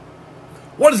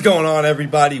What is going on,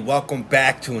 everybody? Welcome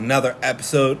back to another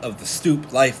episode of the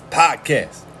Stoop Life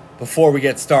Podcast. Before we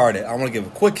get started, I want to give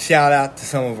a quick shout out to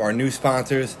some of our new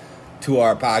sponsors to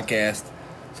our podcast,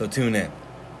 so tune in.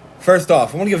 First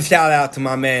off, I want to give a shout out to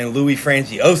my man Louis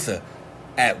Frangiosa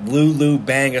at Lulu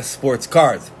Banga Sports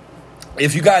Cards.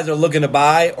 If you guys are looking to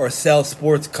buy or sell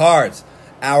sports cards,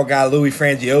 our guy Louis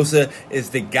Frangiosa is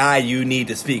the guy you need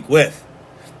to speak with.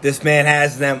 This man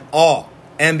has them all: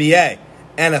 NBA,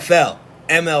 NFL,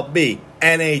 MLB,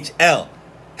 NHL.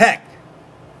 Heck,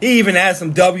 he even has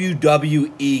some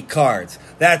WWE cards.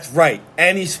 That's right,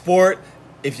 any sport.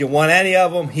 If you want any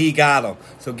of them, he got them.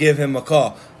 So give him a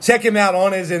call. Check him out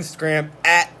on his Instagram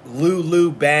at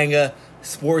Lulu Banga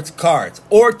Sports Cards,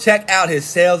 or check out his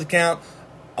sales account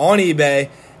on eBay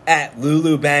at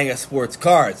Lulu Banga Sports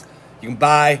Cards. You can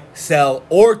buy, sell,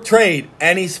 or trade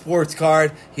any sports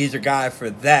card. He's your guy for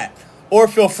that. Or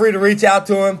feel free to reach out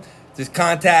to him. Just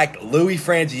contact Louis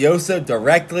Frangiosa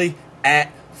directly at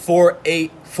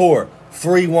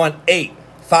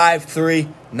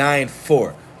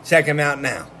 484-318-5394. Check him out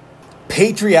now.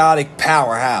 Patriotic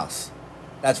Powerhouse.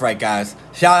 That's right, guys.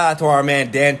 Shout out to our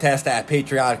man Dan Testa at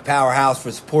Patriotic Powerhouse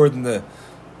for supporting the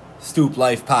Stoop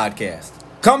Life Podcast.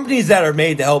 Companies that are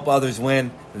made to help others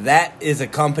win, that is a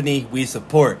company we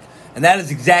support. And that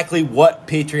is exactly what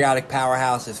Patriotic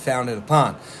Powerhouse is founded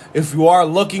upon. If you are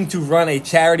looking to run a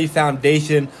charity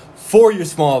foundation for your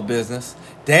small business,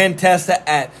 Dan Testa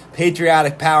at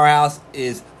Patriotic Powerhouse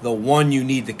is the one you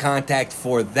need to contact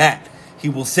for that. He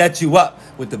will set you up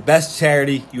with the best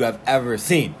charity you have ever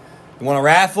seen. You want a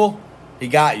raffle? He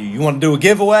got you. You want to do a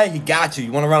giveaway? He got you.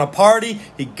 You want to run a party?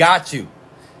 He got you.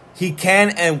 He can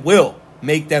and will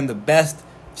make them the best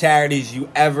charities you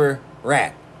ever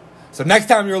ran. So next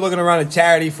time you're looking to run a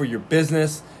charity for your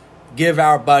business, give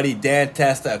our buddy Dan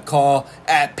Testa a call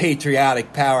at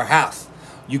Patriotic Powerhouse.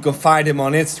 You can find him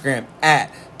on Instagram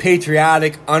at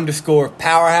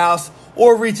Patriotic_Powerhouse,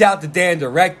 or reach out to Dan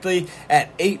directly at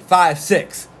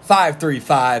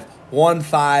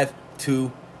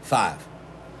 856-535-1525.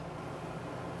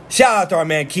 Shout out to our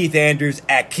man Keith Andrews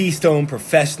at Keystone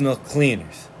Professional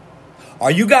Cleaners.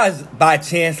 Are you guys by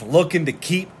chance looking to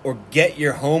keep or get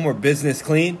your home or business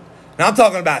clean? Now I'm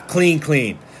talking about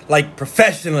clean, like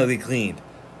professionally cleaned,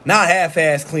 not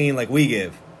half-ass clean like we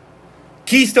give.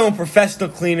 Keystone Professional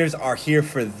Cleaners are here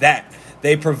for that.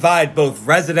 They provide both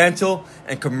residential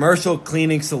and commercial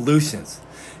cleaning solutions.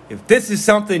 If this is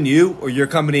something you or your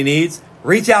company needs,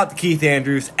 reach out to Keith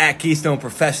Andrews at Keystone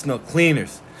Professional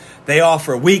Cleaners. They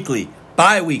offer weekly,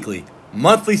 bi-weekly,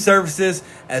 monthly services,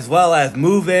 as well as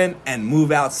move-in and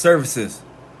move-out services.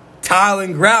 Tile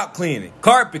and grout cleaning,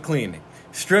 carpet cleaning,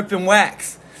 strip and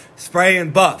wax, spray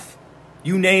and buff.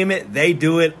 You name it, they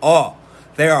do it all.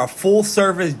 They are a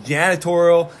full-service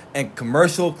janitorial and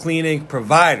commercial cleaning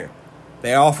provider.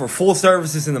 They offer full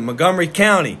services in the Montgomery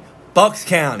County, Bucks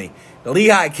County,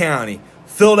 Lehigh County,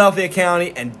 Philadelphia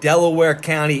County, and Delaware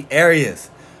County areas.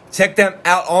 Check them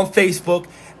out on Facebook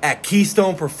at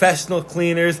Keystone Professional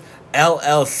Cleaners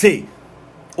LLC,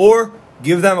 or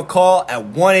give them a call at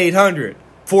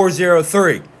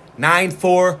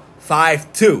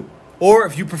 1-800-403-9452. Or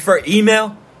if you prefer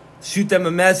email, shoot them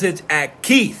a message at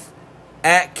Keith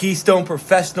at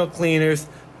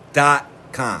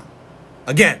KeystoneProfessionalCleaners.com.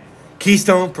 Again,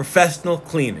 Keystone Professional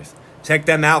Cleaners. Check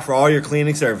them out for all your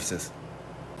cleaning services.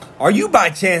 Are you by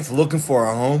chance looking for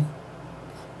a home?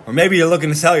 Or maybe you're looking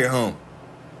to sell your home?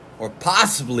 Or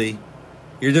possibly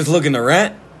you're just looking to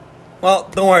rent? Well,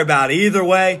 don't worry about it. Either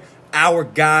way, our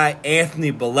guy,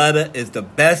 Anthony Belletta, is the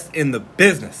best in the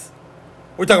business.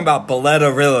 We're talking about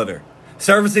Belletta Realtor.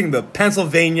 Servicing the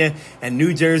Pennsylvania and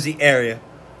New Jersey area,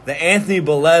 the Anthony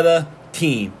Belletta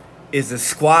team is the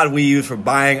squad we use for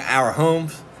buying our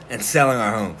homes and selling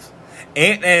our homes.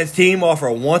 Ant and his team offer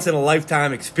a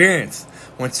once-in-a-lifetime experience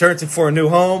when searching for a new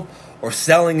home or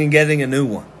selling and getting a new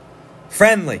one.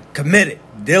 Friendly, committed,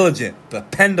 diligent,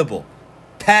 dependable,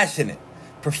 passionate,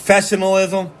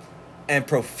 professionalism, and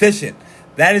proficient.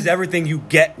 That is everything you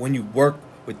get when you work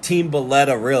with Team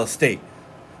Belletta Real Estate.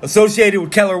 Associated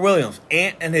with Keller Williams,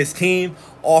 Ant and his team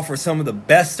offer some of the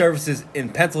best services in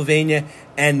Pennsylvania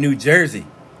and New Jersey.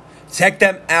 Check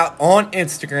them out on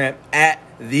Instagram at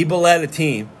The Belletta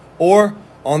Team, or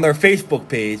on their Facebook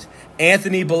page,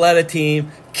 Anthony Belletta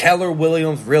Team, Keller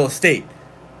Williams Real Estate.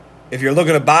 If you're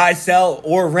looking to buy, sell,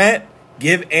 or rent,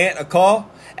 give Ant a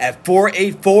call at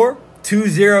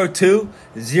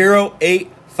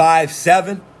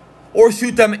 484-202-0857, or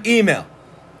shoot them an email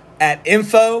at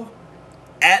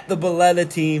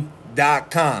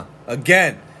info@thebellettateam.com.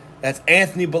 Again, that's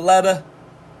Anthony Belletta,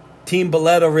 Team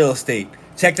Belletta Real Estate.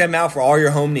 Check them out for all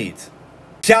your home needs.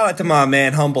 Shout out to my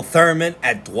man Humble Thurman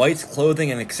at Dwight's Clothing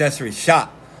and Accessory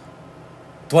Shop.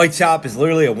 Dwight's Shop is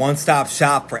literally a one-stop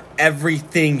shop for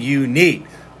everything you need.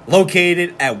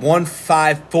 Located at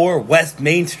 154 West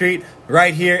Main Street,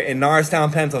 right here in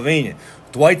Norristown, Pennsylvania.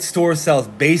 Dwight's store sells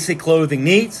basic clothing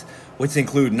needs, which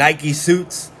include Nike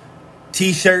suits,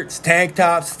 t-shirts, tank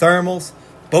tops, thermals,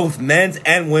 both men's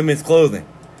and women's clothing.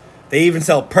 They even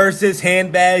sell purses,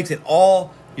 handbags, and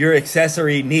all your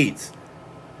accessory needs.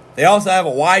 They also have a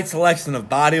wide selection of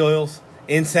body oils,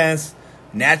 incense,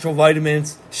 natural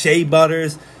vitamins, shea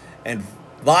butters, and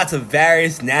lots of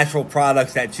various natural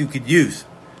products that you could use.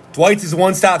 Dwight's is a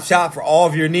one-stop shop for all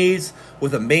of your needs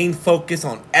with a main focus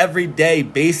on everyday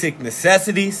basic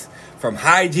necessities from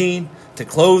hygiene to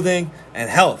clothing and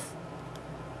health.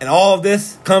 And all of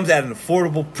this comes at an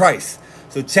affordable price.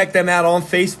 So check them out on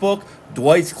Facebook,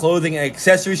 Dwight's Clothing and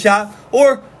Accessory Shop,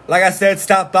 or like I said,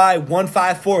 stop by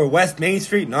 154 West Main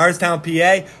Street, Norristown,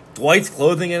 PA, Dwight's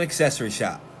Clothing and Accessory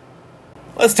Shop.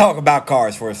 Let's talk about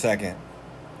cars for a second.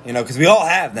 Because we all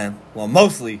have them. Well,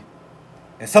 mostly.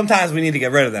 And sometimes we need to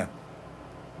get rid of them.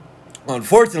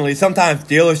 Unfortunately, sometimes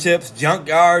dealerships,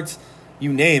 junkyards,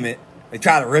 you name it, they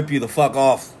try to rip you the fuck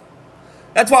off.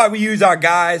 That's why we use our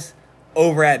guys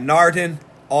over at Narton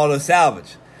Auto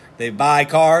Salvage. They buy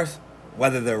cars,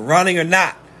 whether they're running or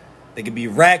not. They can be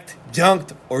wrecked,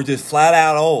 junked, or just flat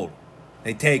out old.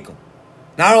 They take them.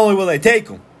 Not only will they take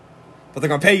them, but they're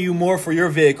going to pay you more for your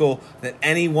vehicle than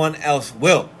anyone else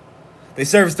will. They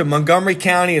service the Montgomery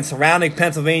County and surrounding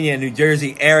Pennsylvania and New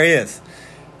Jersey areas.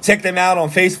 Check them out on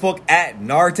Facebook at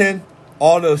Narton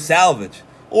Auto Salvage.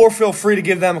 Or feel free to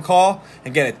give them a call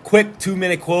and get a quick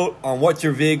 2-minute quote on what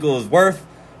your vehicle is worth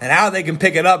and how they can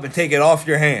pick it up and take it off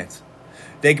your hands.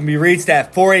 They can be reached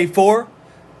at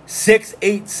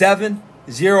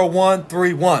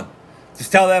 484-687-0131.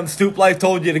 Just tell them Stoop Life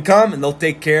told you to come and they'll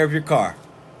take care of your car.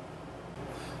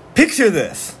 Picture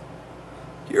this.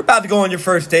 You're about to go on your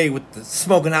first date with the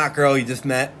smoking hot girl you just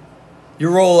met. You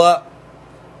roll up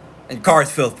and your car's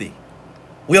filthy.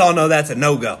 We all know that's a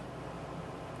no-go.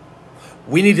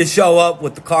 We need to show up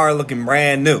with the car looking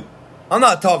brand new. I'm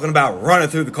not talking about running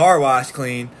through the car wash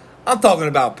clean. I'm talking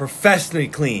about professionally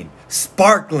clean,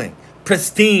 sparkling,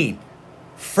 pristine,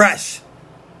 fresh.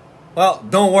 Well,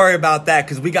 don't worry about that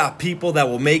because we got people that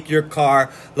will make your car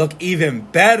look even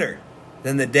better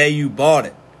than the day you bought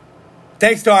it.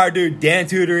 Thanks to our dude Dan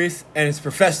Tudoris and his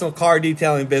professional car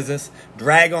detailing business,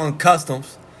 Drag On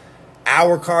Customs,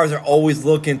 our cars are always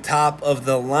looking top of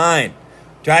the line.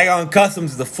 Drag On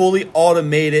Customs is a fully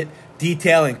automated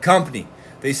detailing company.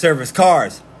 They service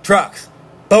cars, trucks,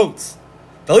 boats.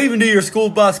 They'll even do your school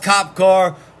bus, cop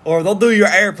car, or they'll do your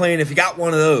airplane if you got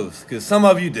one of those, because some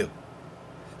of you do.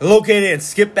 They're located in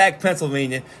Skipback,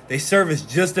 Pennsylvania. They service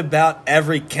just about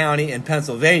every county in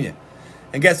Pennsylvania.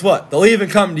 And guess what? They'll even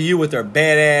come to you with their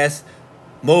badass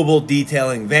mobile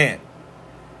detailing van.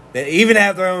 They even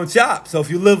have their own shop. So if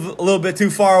you live a little bit too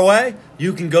far away,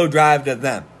 you can go drive to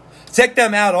them. Check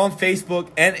them out on Facebook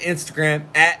and Instagram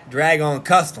at Drag On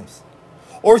Customs.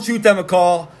 Or shoot them a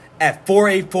call at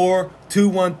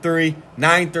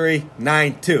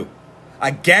 484-213-9392.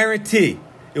 I guarantee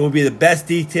it will be the best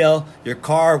detail your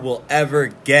car will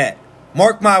ever get.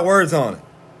 Mark my words on it.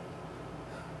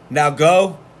 Now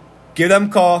go, give them a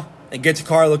call, and get your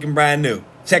car looking brand new.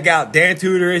 Check out Dan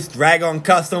Tudoris, Drag On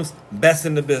Customs, best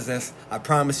in the business. I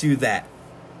promise you that.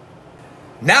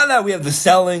 Now that we have the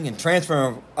selling and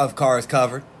transfer of cars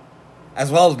covered,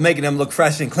 as well as making them look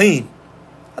fresh and clean,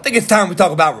 I think it's time we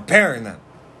talk about repairing them.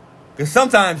 Because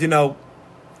sometimes,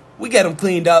 we get them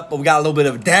cleaned up, but we got a little bit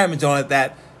of damage on it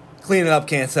that cleaning up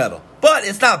can't settle. But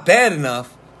it's not bad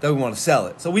enough that we want to sell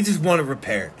it. So we just want it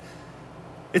repaired.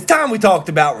 It's time we talked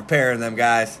about repairing them,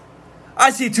 guys.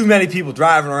 I see too many people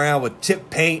driving around with chipped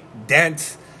paint,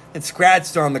 dents, and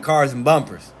scratches on the cars and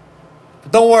bumpers.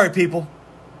 But don't worry, people.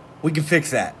 We can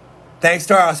fix that. Thanks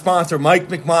to our sponsor, Mike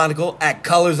McMonagle at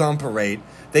Colors on Parade,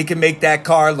 they can make that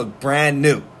car look brand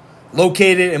new.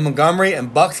 Located in Montgomery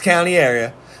and Bucks County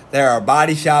area, they are a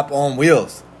body shop on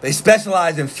wheels. They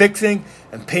specialize in fixing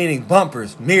and painting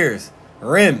bumpers, mirrors,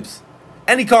 rims.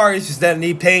 Any car issues that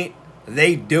need paint,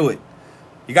 they do it.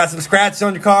 You got some scratches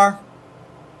on your car?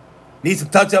 Need some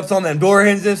touch-ups on them door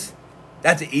hinges?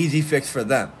 That's an easy fix for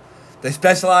them. They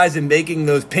specialize in making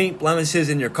those paint blemishes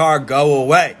in your car go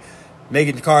away.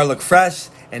 Making your car look fresh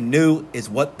and new is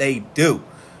what they do.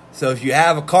 So if you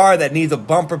have a car that needs a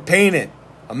bumper painted,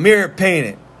 a mirror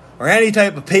painted, or any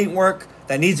type of paint work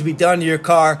that needs to be done to your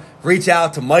car, reach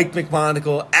out to Mike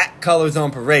McMonagle at Colors on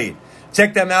Parade.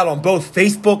 Check them out on both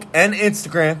Facebook and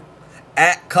Instagram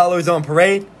at Colors on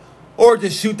Parade, or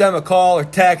just shoot them a call or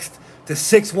text to to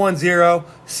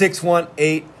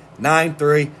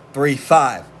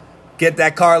 610-618-9335. Get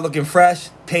that car looking fresh,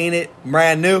 paint it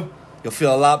brand new. You'll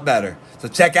feel a lot better. So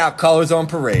check out Colors on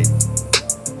Parade.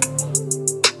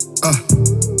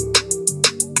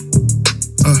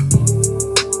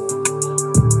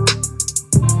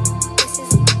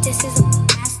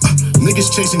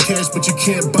 Niggas chasing cash, but you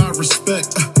can't buy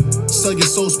respect. Sell your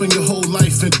soul, spend your whole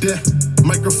life in debt.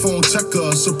 Microphone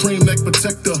checker, supreme neck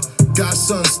protector.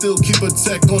 Godson, still keep a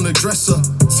tech on the dresser.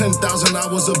 10,000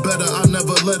 hours or better, I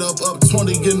never let up. Up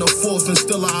 20 in the fourth, and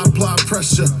still I apply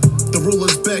pressure. The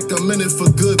ruler's back, I'm in it for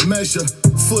good measure.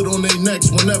 Foot on their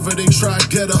necks whenever they try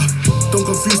get her. Don't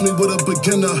confuse me with a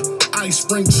beginner. Ice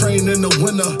spring train in the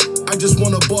winter. I just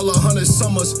wanna ball 100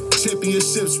 summers.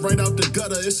 Championships right out the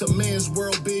gutter. It's a man's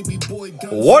world, baby boy.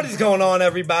 What is going on,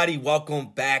 everybody? Welcome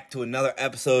back to another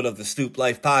episode of the Stoop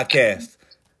Life Podcast.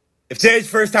 If today's your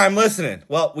first time listening,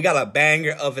 well, we got a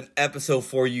banger of an episode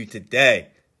for you today.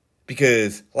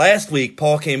 Because last week,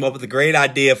 Paul came up with a great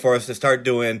idea for us to start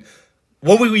doing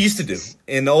what we used to do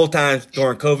in the old times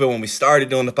during COVID when we started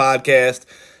doing the podcast.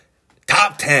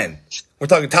 Top 10. We're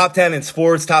talking top 10 in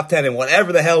sports, top 10 in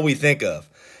whatever the hell we think of.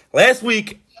 Last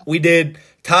week, we did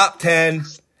top 10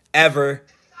 ever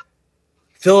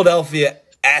Philadelphia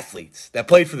athletes that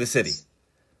played for the city.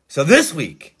 So this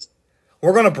week,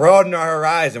 we're going to broaden our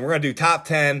horizon. We're going to do top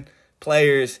 10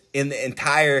 players in the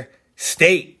entire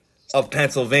state of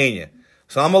Pennsylvania.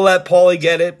 So I'm going to let Paulie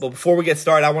get it. But before we get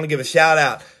started, I want to give a shout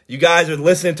out. You guys are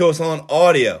listening to us on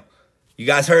audio. You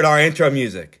guys heard our intro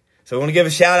music. So I want to give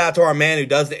a shout out to our man who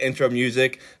does the intro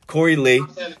music, Corey Lee.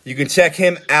 You can check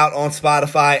him out on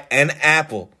Spotify and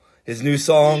Apple. His new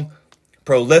song,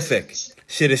 Prolific.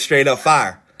 Shit is straight up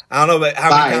fire. I don't know about how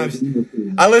many times.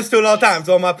 I listen to it all the time. It's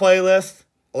on my playlist.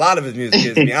 A lot of his music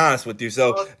is, to be honest with you.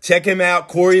 So check him out,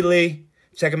 Corey Lee.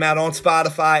 Check him out on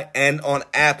Spotify and on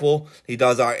Apple. He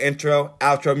does our intro,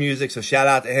 outro music. So shout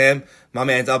out to him. My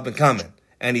man's up and coming.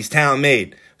 And he's town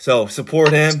made. So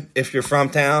support him if you're from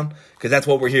town, because that's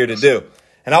what we're here to do.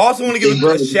 And I also want to give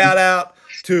a shout out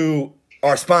to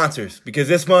our sponsors, because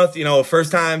this month,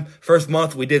 first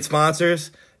month we did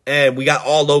sponsors, and we got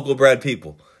all local bred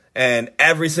people. And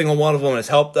every single one of them has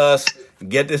helped us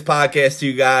get this podcast to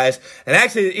you guys. And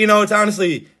actually, it's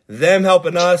honestly them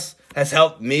helping us has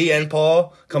helped me and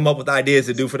Paul come up with ideas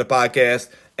to do for the podcast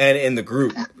and in the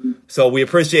group. So we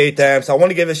appreciate them. So I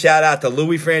want to give a shout out to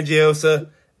Louis Frangiosa,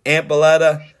 Ant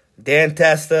Belletta, Dan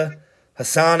Testa,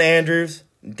 Hassan Andrews,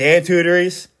 Dan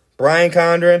Tudories, Brian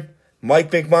Condren, Mike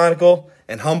McMonagle,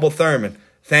 and Humble Thurman.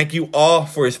 Thank you all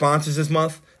for your sponsors this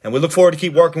month. And we look forward to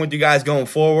keep working with you guys going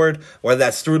forward, whether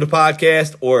that's through the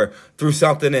podcast or through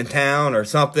something in town or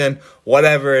something,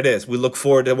 whatever it is. We look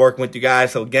forward to working with you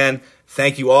guys. So again,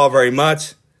 thank you all very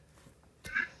much.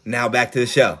 Now back to the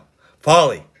show.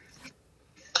 Paulie,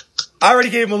 I already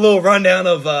gave him a little rundown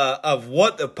of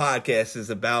what the podcast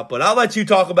is about, but I'll let you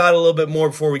talk about it a little bit more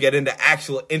before we get into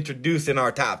actual introducing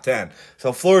our top 10.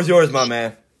 So floor is yours, my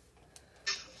man.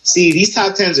 See, these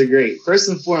top 10s are great. First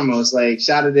and foremost,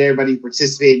 shout out to everybody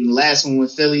participating in the last one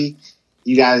with Philly.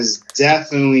 You guys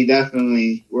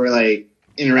definitely were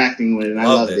interacting with it, and I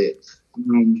loved it.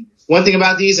 One thing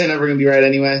about these, they're never going to be right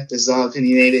anyway. This is all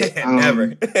opinionated.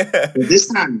 Never. But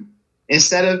this time,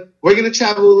 we're going to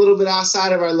travel a little bit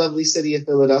outside of our lovely city of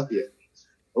Philadelphia.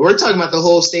 We're talking about the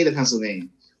whole state of Pennsylvania.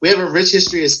 We have a rich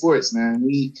history of sports, man.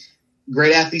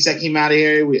 Great athletes that came out of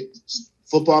here.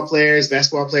 Football players,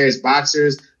 basketball players,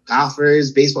 boxers,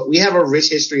 golfers, baseball. We have a rich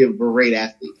history of great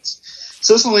athletes.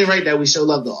 So it's only right that we show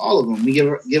love to all of them. We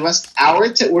give us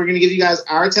we're going to give you guys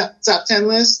our top 10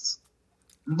 list,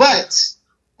 but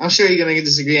I'm sure you're going to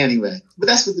disagree anyway. But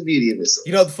that's what the beauty of this is.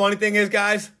 The funny thing is,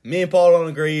 guys, me and Paul don't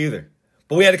agree either.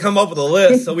 But we had to come up with a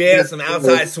list, so we had some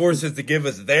outside sources to give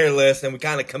us their list, and we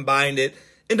kind of combined it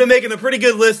into making a pretty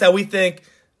good list that we think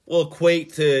will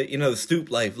equate to, the Stoop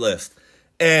Life list.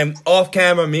 And off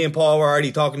camera, me and Paul were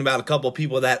already talking about a couple of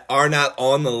people that are not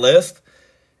on the list.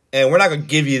 And we're not going to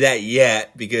give you that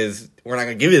yet because we're not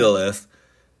going to give you the list.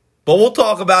 But we'll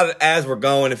talk about it as we're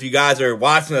going. If you guys are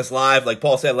watching us live, like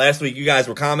Paul said last week, you guys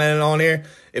were commenting on here.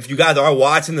 If you guys are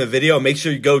watching the video, make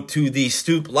sure you go to the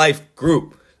Stoop Life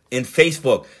group in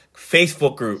Facebook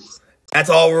group.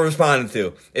 That's all we're responding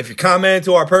to. If you're commenting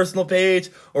to our personal page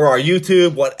or our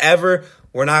YouTube, whatever,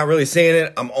 we're not really seeing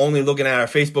it. I'm only looking at our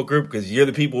Facebook group because you're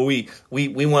the people we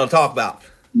want to talk about.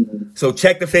 So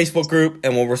check the Facebook group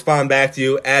and we'll respond back to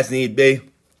you as need be.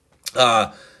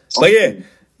 But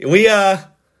yeah,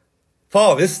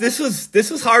 Paul, this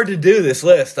was hard to do, this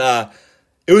list.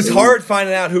 It It was hard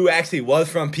finding out who actually was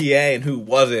from PA and who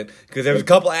wasn't, because there was a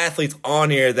couple athletes on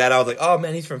here that I was like, oh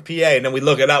man, he's from PA, and then we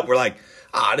look it up, we're like,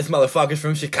 this motherfucker's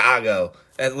from Chicago.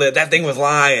 That thing was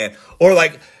lying. Or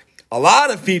like, a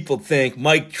lot of people think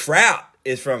Mike Trout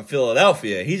is from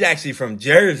Philadelphia. He's actually from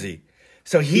Jersey.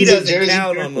 So he doesn't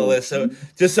count on the list. So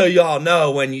just so y'all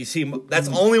know, when you see, that's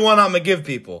the only one I'm going to give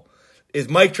people, is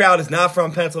Mike Trout is not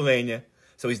from Pennsylvania,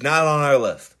 so he's not on our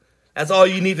list. That's all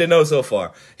you need to know so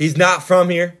far. He's not from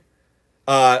here.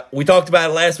 We talked about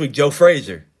it last week, Joe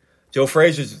Frazier. Joe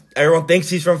Frazier, everyone thinks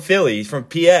he's from Philly. He's from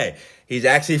PA. He's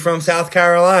actually from South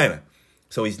Carolina,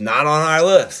 so he's not on our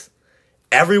list.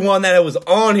 Everyone that was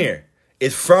on here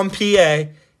is from PA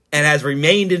and has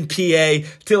remained in PA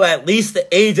till at least the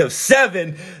age of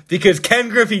 7, because Ken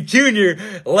Griffey Jr.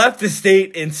 left the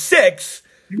state in 6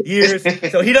 years,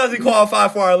 so he doesn't qualify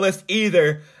for our list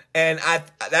either. And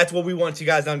that's what we want you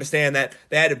guys to understand, that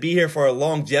they had to be here for a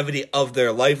longevity of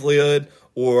their livelihood,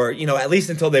 or, at least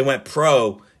until they went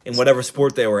pro in whatever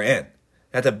sport they were in.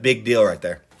 That's a big deal right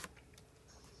there.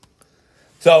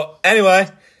 So, anyway,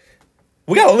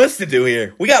 we got a list to do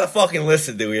here. We got a fucking list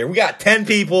to do here. We got 10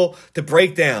 people to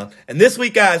break down. And this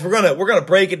week, guys, we're gonna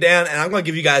break it down, and I'm gonna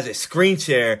give you guys a screen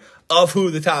share of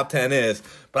who the top 10 is.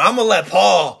 But I'm gonna let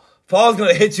Paul's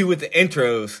gonna hit you with the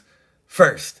intros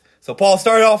first. So, Paul,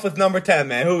 start off with number 10,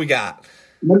 man. Who we got?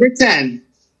 Number 10,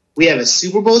 we have a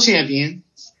Super Bowl champion,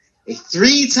 a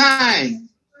 3-time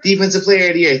Defensive Player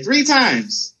of the Year. 3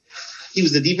 times. He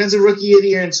was the Defensive Rookie of the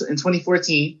Year in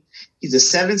 2014. He's a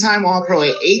 7-time All-Pro,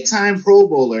 an 8-time Pro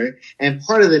Bowler, and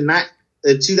part of the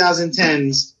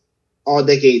 2010s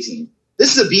All-Decade team.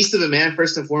 This is a beast of a man,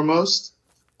 first and foremost.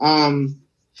 If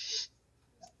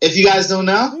you guys don't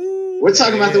know, we're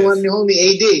talking about the one and only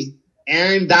AD.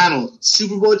 Aaron Donald,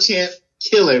 Super Bowl champ,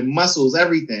 killer, muscles,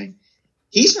 everything.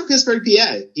 He's from Pittsburgh,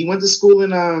 PA. He went to school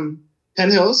in Penn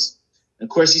Hills. Of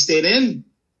course, he stayed in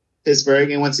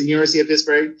Pittsburgh and went to the University of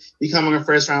Pittsburgh, becoming a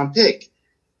first-round pick.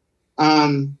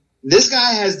 This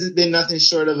guy has been nothing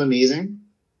short of amazing.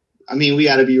 I mean, we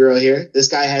got to be real here. This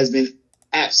guy has been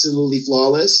absolutely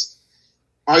flawless.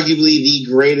 Arguably the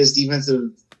greatest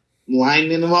defensive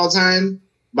lineman of all time.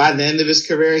 By the end of his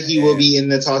career, he will be in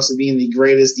the talks of being the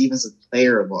greatest defensive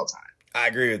player of all time. I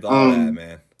agree with all that,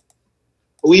 man.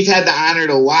 We've had the honor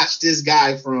to watch this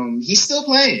guy he's still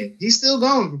playing. He's still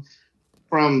going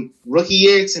from rookie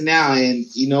year to now. And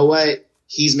you know what?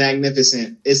 He's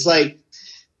magnificent. It's like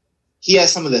he has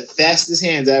some of the fastest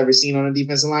hands I've ever seen on a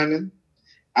defensive lineman.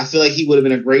 I feel like he would have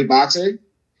been a great boxer.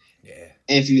 Yeah.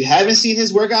 And if you haven't seen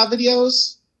his workout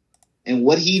videos and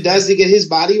what he does to get his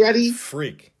body ready,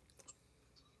 freak.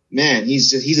 Man,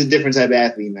 he's a different type of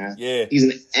athlete, man. Yeah.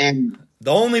 And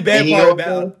the only bad part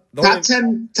about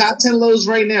top 10 lows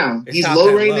right now. He's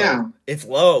low right now. It's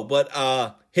low, but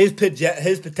his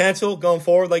potential going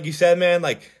forward, like you said, man,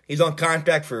 like he's on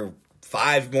contract for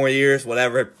 5 more years,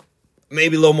 whatever.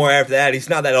 Maybe a little more after that. He's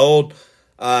not that old.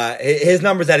 His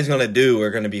numbers that he's going to do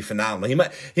are going to be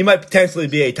phenomenal. He might potentially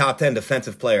be a top 10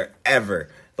 defensive player ever.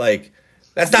 Like,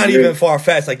 that's not even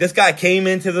far-fetched. Like, this guy came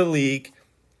into the league.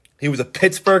 He was a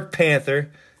Pittsburgh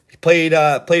Panther. He played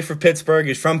for Pittsburgh.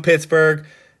 He's from Pittsburgh.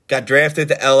 Got drafted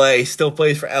to L.A. He still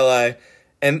plays for L.A.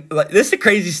 And like, this is a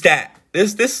crazy stat.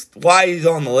 This is why he's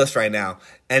on the list right now.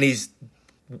 And he's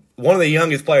one of the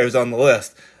youngest players on the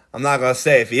list. I'm not going to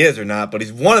say if he is or not, but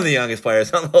he's one of the youngest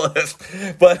players on the list.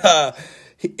 But,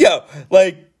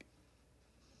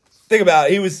 think about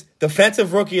it. He was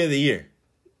Defensive Rookie of the Year.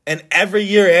 And every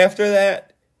year after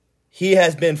that, he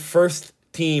has been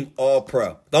first-team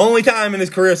All-Pro. The only time in his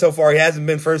career so far he hasn't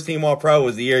been first-team All-Pro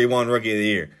was the year he won Rookie of the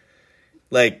Year.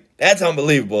 Like, that's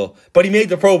unbelievable. But he made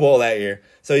the Pro Bowl that year.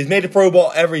 So he's made the Pro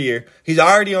Bowl every year. He's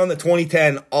already on the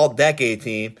 2010 All-Decade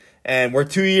team. And we're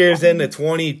 2 years in the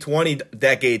 2020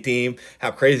 decade team.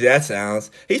 How crazy that sounds.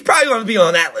 He's probably going to be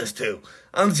on that list, too.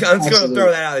 I'm just going to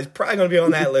throw that out. He's probably going to be on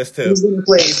that list, too. He's going to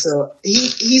play. So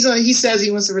he says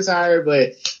he wants to retire,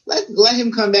 but let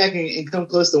him come back and come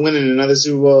close to winning another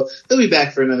Super Bowl. He'll be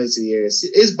back for another 2 years.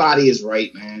 His body is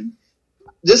right, man.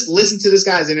 Just listen to this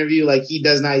guy's interview. Like, he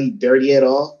does not eat dirty at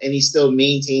all, and he still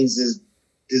maintains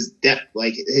his depth,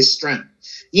 like his strength.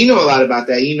 You know a lot about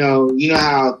that. You know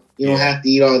how you don't have to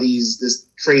eat all this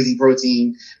crazy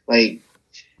protein, like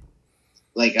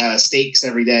steaks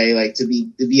every day, like to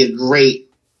be a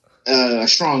great,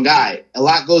 strong guy. A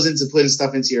lot goes into putting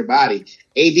stuff into your body. AD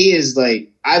is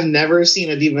like, I've never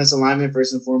seen a defensive lineman,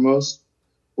 first and foremost,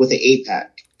 with an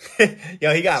 8-pack.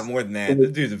 Yo, he got more than that.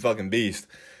 This dude's a fucking beast.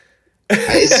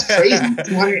 It's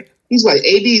crazy. He's what?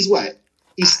 AD's what?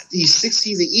 He's 6.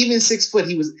 He's an even 6 foot.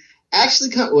 He was actually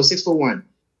 6'1",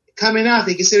 coming out,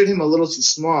 they considered him a little too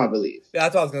small, I believe. Yeah,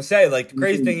 that's what I was gonna say. Like the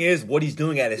crazy thing is what he's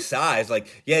doing at his size.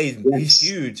 Like, yeah, he's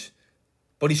huge,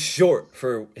 but he's short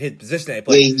for his position that he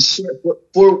plays. Yeah, he's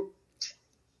short.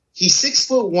 He's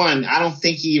 6'1". I don't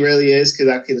think he really is because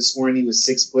I could have sworn he was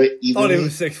 6 foot. I thought he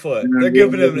was 6 foot. They're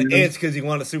giving him an inch because he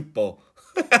won a Super Bowl.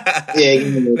 Yeah,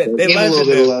 give him a little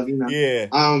bit of love, you know. Yeah.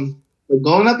 But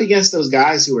going up against those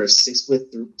guys who are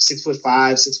 6'5",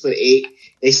 6'8",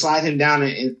 they slide him down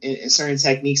in certain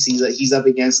techniques. He's up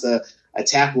against a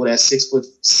tackle that's 6'6",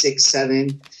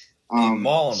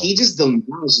 6'7". He just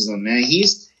demolishes them, man.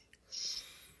 He's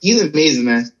amazing,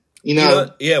 man. You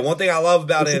know, yeah. One thing I love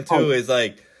about him too is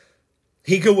like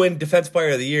he could win Defensive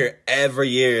Player of the Year every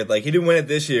year. Like he didn't win it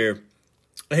this year.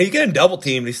 He's getting double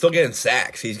teamed. He's still getting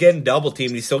sacks. He's getting double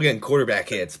teamed. He's still getting quarterback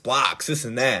hits, blocks, this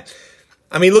and that.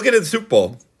 I mean, look at the Super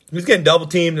Bowl. He was getting double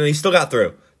teamed and he still got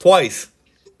through twice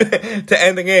to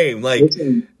end the game. Like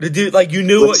the dude, like you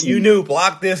knew,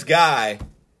 block this guy,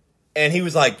 and he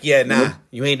was like, "Yeah, nah,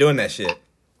 you ain't doing that shit."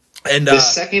 And the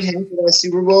second half of that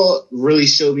Super Bowl really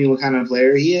showed me what kind of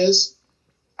player he is.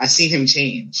 I seen him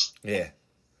change. Yeah,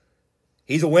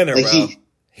 he's a winner, like bro.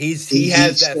 He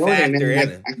has that factor in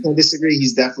him. I can't disagree.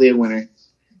 He's definitely a winner,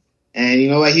 and you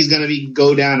know what? He's going to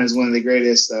go down as one of the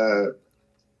greatest.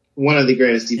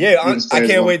 Yeah, I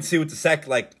can't wait to see what the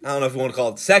second. Like, I don't know if you want to call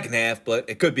it the second half, but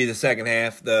it could be the second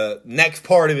half. The next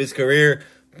part of his career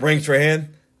brings for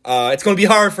him. It's going to be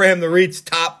hard for him to reach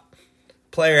top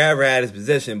player ever at his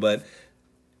position, but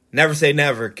never say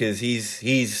never because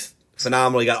he's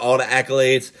phenomenal. He got all the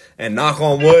accolades, and knock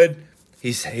on wood,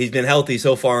 he's been healthy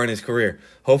so far in his career.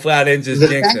 Hopefully, I didn't just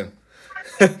jinx him.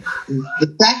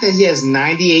 The fact that he has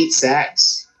 98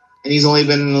 sacks and he's only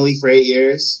been in the league for 8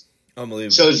 years,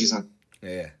 unbelievable, shows you something.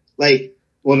 Yeah,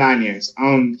 9 years.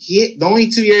 The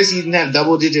only 2 years he didn't have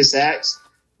double-digit sacks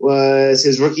was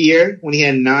his rookie year when he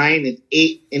had 9 and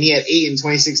 8, and he had 8 in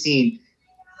 2016.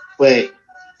 But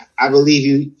I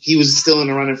believe he was still in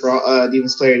the running for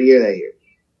Defensive Player of the Year that year.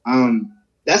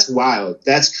 That's wild.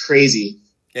 That's crazy.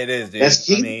 It is, dude. If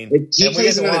he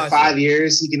plays another 5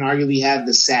 years, he can arguably have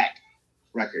the sack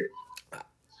record.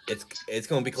 It's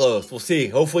going to be close. We'll see.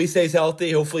 Hopefully he stays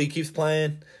healthy. Hopefully he keeps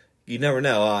playing. You never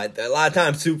know. A lot of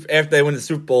times after they win the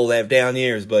Super Bowl, they have down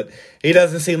years, but he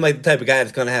doesn't seem like the type of guy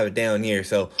that's going to have a down year.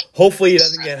 So hopefully he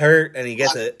doesn't get hurt and he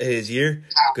gets his year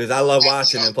because I love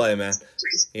watching him play, man.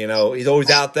 You know, he's always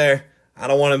out there. I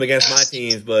don't want him against my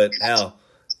teams, but hell,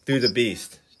 dude's a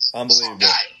beast. Unbelievable.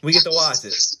 We get to watch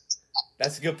it.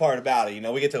 That's the good part about it. You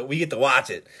know, we get to watch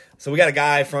it. So we got a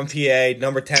guy from PA,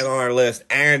 number 10 on our list,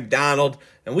 Aaron Donald,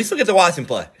 and we still get to watch him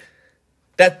play.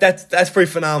 That's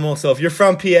pretty phenomenal. So if you're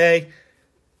from PA,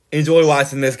 enjoy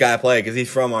watching this guy play because he's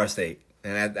from our state,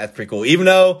 and that's pretty cool. Even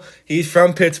though he's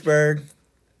from Pittsburgh,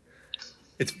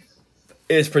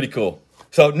 it's pretty cool.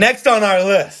 So next on our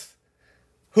list,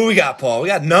 who we got, Paul? We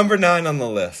got number 9 on the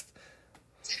list.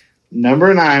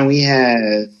 Number 9, we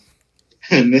have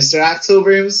Mr.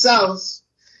 October himself.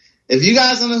 If you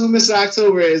guys don't know who Mr.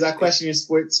 October is, I question your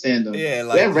sports fandom.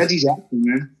 Yeah, we have Reggie Jackson,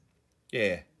 man.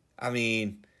 Yeah, I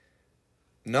mean,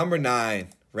 number 9,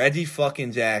 Reggie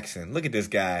fucking Jackson. Look at this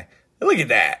guy. Look at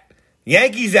that.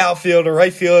 Yankees outfielder,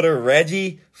 right fielder,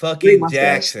 Reggie fucking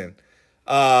Jackson.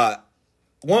 One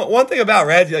thing about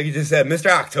Reggie, like you just said, Mr.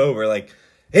 October, like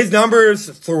his numbers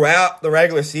throughout the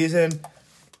regular season,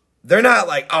 they're not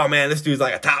like, oh man, this dude's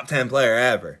like a top 10 player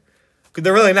ever. Because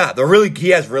they're really not. He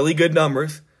has really good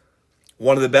numbers.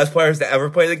 One of the best players to ever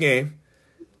play the game.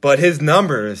 But his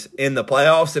numbers in the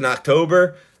playoffs in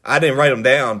October, I didn't write them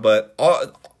down, but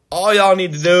all y'all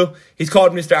need to do, he's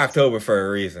called Mr. October for a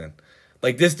reason.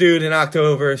 Like this dude in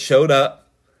October showed up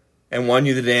and won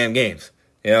you the damn games.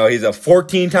 You know, he's a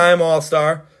 14-time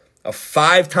All-Star, a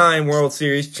 5-time World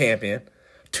Series champion,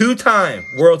 2-time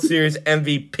World Series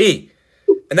MVP.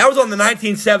 And that was on the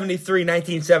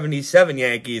 1973-1977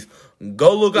 Yankees.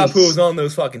 Go look up who was on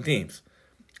those fucking teams.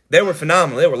 They were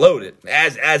phenomenal. They were loaded,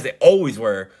 as they always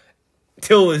were,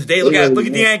 till this day. Look at the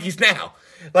Yankees now.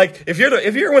 Like if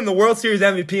you're winning the World Series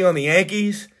MVP on the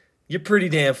Yankees, you're pretty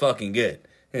damn fucking good.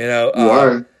 You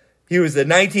know, he was the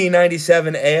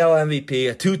 1997 AL MVP,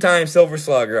 a 2-time Silver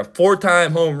Slugger, a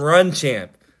 4-time home run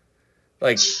champ,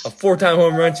 as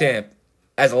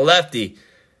a lefty.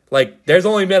 Like there's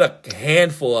only been a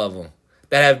handful of them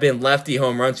that have been lefty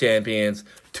home run champions.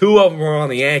 2 of them were on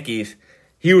the Yankees.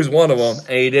 He was one of them,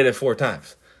 and he did it 4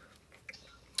 times.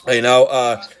 You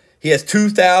know, he has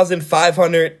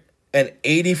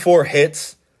 2,584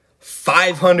 hits,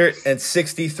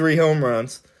 563 home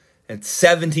runs, and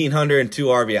 1,702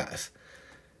 RBIs.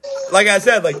 Like I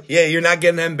said, you're not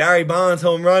getting them Barry Bonds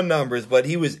home run numbers, but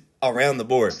he was around the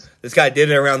board. This guy did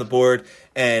it around the board,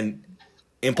 and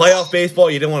in playoff baseball,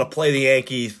 you didn't want to play the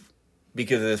Yankees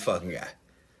because of this fucking guy.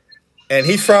 And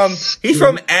he's from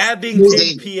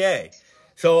Abington, PA.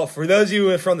 So for those of you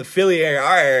who are from the Philly area,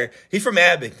 our area, he's from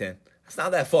Abington. It's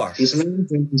not that far. He's from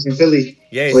Abington. He's from Philly.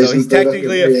 Yeah, so he's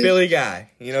technically a Philly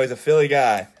guy. You know, he's a Philly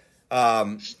guy.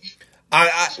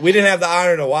 We didn't have the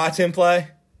honor to watch him play.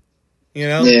 You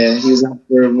know? Yeah, he was out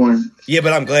for one. Yeah,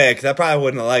 but I'm glad because I probably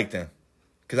wouldn't have liked him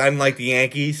because I didn't like the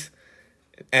Yankees.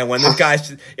 And when this guy,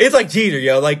 it's like Jeter,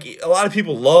 yo. Like a lot of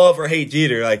people love or hate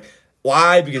Jeter. Like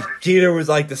why? Because Jeter was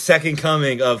like the second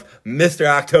coming of Mr.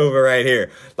 October right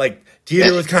here. Like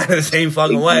Jeter was kind of the same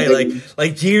fucking way.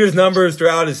 Like Jeter's numbers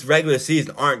throughout his regular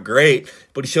season aren't great,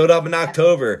 but he showed up in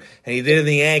October and he did it in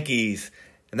the Yankees.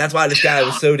 And that's why this guy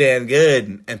was so damn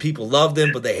good. And people loved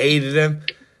him, but they hated him.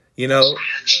 You know,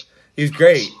 he was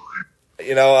great.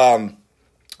 You know,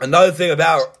 another thing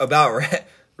about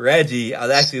Reggie, I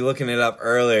was actually looking it up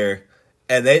earlier.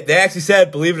 And they actually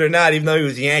said, believe it or not, even though he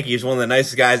was a Yankee, he's one of the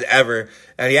nicest guys ever.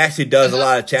 And he actually does a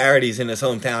lot of charities in his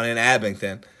hometown in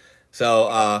Abington. So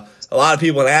a lot of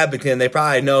people in Abington, they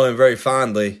probably know him very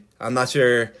fondly. I'm not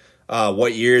sure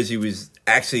what years he was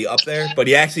actually up there, but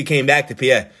he actually came back to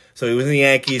PA. So he was in the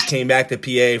Yankees, came back to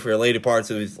PA for later parts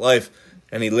of his life,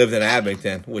 and he lived in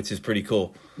Abington, which is pretty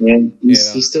cool. Yeah, he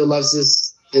still loves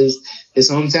his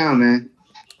hometown, man.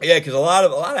 Yeah, because a lot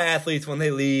of athletes, when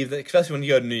they leave, especially when you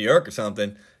go to New York or something,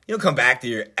 you don't come back to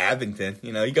your Abington.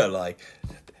 You know, you go to like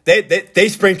they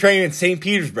spring train in St.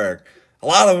 Petersburg. A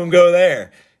lot of them go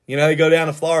there. You know, they go down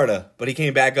to Florida, but he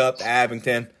came back up to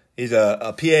Abington. He's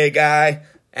a PA guy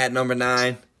at number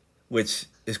 9, which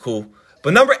is cool.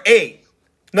 But number 8,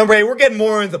 we're getting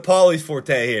more into Paulie's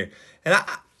forte here, and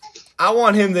I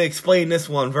want him to explain this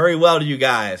one very well to you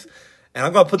guys. And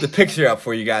I'm gonna put the picture up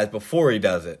for you guys before he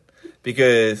does it.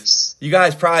 Because you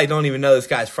guys probably don't even know this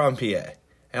guy's from PA.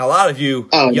 And a lot of you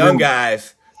young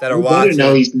guys that are watching,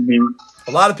 a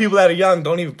lot of people that are young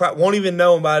won't even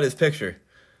know about his picture.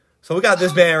 So we got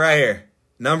this man right here,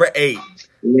 number 8.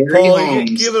 Paul,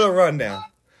 give it a rundown.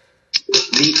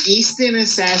 The Easton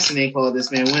Assassin, they call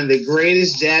this man, one of the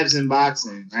greatest jabs in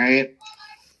boxing, right?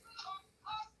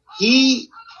 He,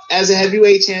 as a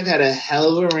heavyweight champ, had a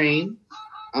hell of a reign.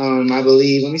 I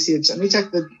believe. Let me check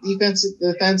the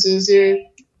defenses here.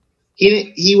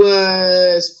 He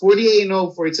was 48-0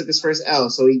 before he took his first L.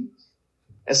 So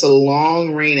that's a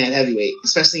long reign at heavyweight,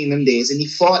 especially in them days. And he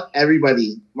fought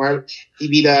everybody. He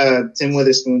beat Tim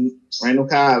Witherspoon, Randall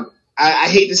Cobb. I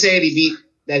hate to say it, he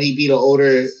beat an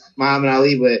older Muhammad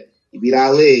Ali, but he beat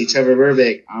Ali, Trevor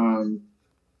Burbick,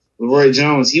 Roy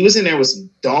Jones. He was in there with some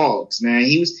dogs, man.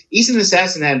 Easton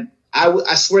Assassin had.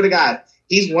 I swear to God,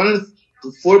 he's one of the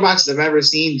 4 boxers I've ever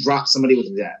seen drop somebody with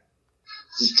a jab.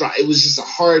 It was just a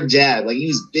hard jab. Like, he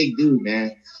was a big dude,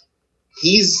 man.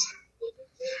 He's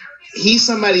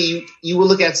somebody you would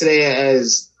look at today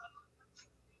as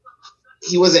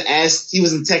he wasn't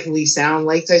technically sound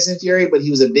like Tyson Fury, but he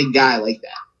was a big guy like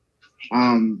that.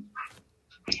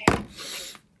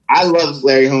 I love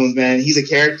Larry Holmes, man. He's a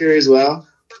character as well.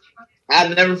 I'll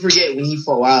never forget when he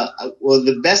fought. Well,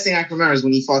 the best thing I can remember is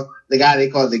when he fought the guy they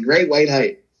called the Great White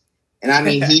Height. And I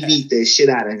mean, he beat the shit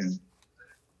out of him.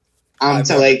 I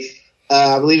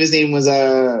believe his name was,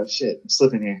 I'm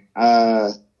slipping here.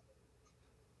 Fought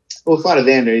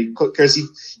Evander. Of course,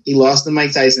 he lost to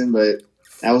Mike Tyson, but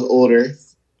that was older.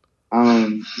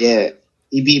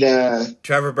 He beat,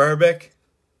 Trevor Burbick?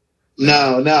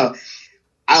 No.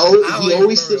 He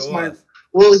always slips my,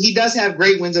 well, he does have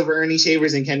great wins over Ernie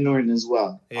Shavers and Ken Norton as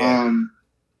well. Yeah.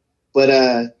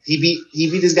 He beat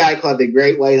this guy called the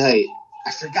Great White Height.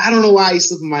 I don't know why he's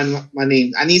slipping my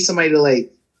name. I need somebody to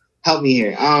help me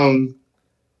here. I don't know.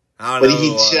 But he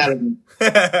beat the shit out of me.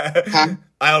 Huh?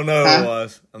 I don't know who it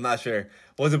was. I'm not sure.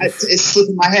 Was it? It's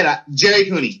slipping my head. Jerry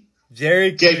Cooney.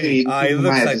 Jerry Cooney. Oh, he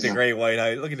looks like the Great White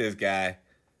Height. Look at this guy.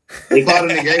 They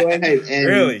called him the Great White Height.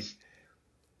 Really?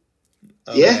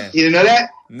 Oh, yeah, man. You didn't know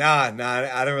that? Nah,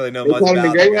 I don't really know much about him. They called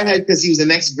him the Great White Height because he was the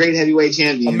next great heavyweight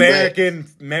champion. American,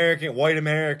 white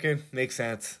American. Makes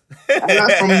sense. I'm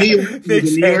not from New York.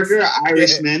 He's a New Yorker,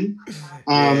 Irishman.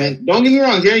 Yeah. And don't get me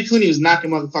wrong, Jerry Cooney was knocking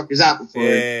motherfuckers out before.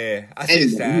 Yeah, I see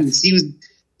his stats.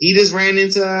 He just ran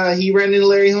into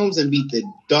Larry Holmes and beat the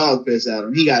dog piss out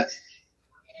of him.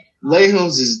 Larry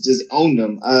Holmes just owned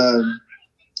him.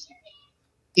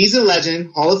 He's a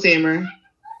legend, Hall of Famer.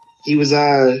 He was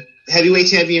heavyweight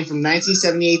champion from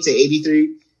 1978 to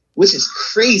 83, which is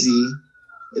crazy.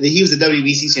 He was a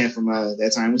WBC champ from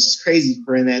that time, which is crazy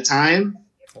for in that time.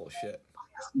 Oh shit!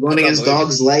 Going against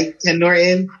dogs like Ken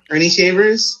Norton, Ernie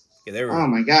Shavers. Yeah, they were. Oh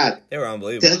my god, they were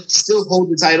unbelievable. To still hold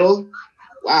the title,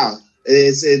 wow,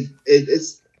 it's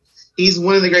he's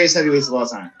one of the greatest heavyweights of all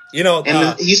time. You know,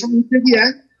 And he's from East India.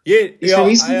 yeah, He's from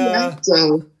East India.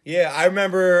 So yeah, I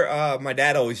remember my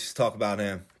dad always used to talk about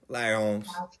him, Larry Holmes.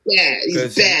 yeah,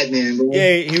 he's bad, man. Bro.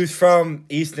 Yeah, he was from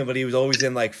Easton, but he was always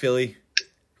in like Philly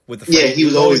with the Yeah, he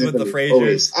was always with the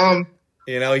Frasers. Frasers.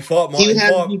 You know, he fought He would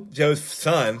have- Joe's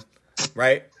son,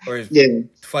 right? Or his Yeah,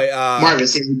 fight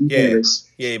Marvis.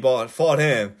 he fought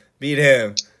him, beat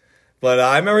him. But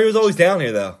I remember he was always down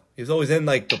here though. He was always in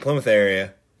like the Plymouth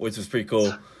area, which was pretty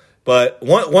cool. But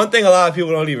one thing a lot of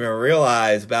people don't even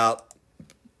realize about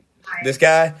this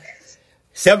guy,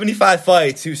 75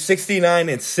 fights, he was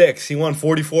 69-6. He won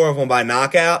 44 of them by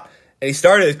knockout. And he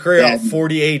started his career off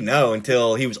 48-0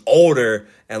 until he was older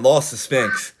and lost to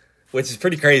Spinks, which is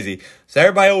pretty crazy. So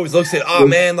everybody always looks at, oh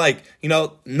man, like, you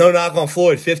know, no knock on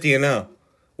Floyd, 50-0,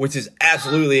 which is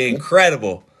absolutely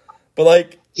incredible. But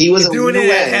like, He was doing a it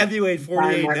win at away. heavyweight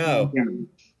 48-0.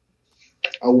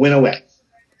 A win away.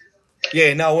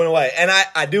 Yeah, no, went away. And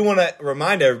I do want to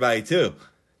remind everybody, too,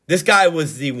 this guy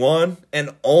was the one and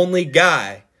only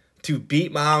guy to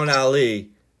beat Muhammad Ali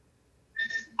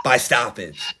by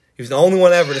stoppage. He was the only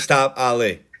one ever to stop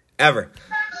Ali, ever,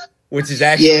 which is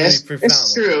actually phenomenal.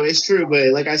 It's true. It's true.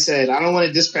 But like I said, I don't want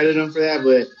to discredit him for that,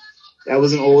 but that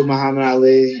was an old Muhammad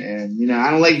Ali. And, you know,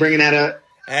 I don't like bringing that up.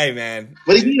 Hey, man.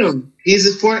 But he beat him.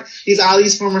 He's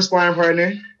Ali's former sparring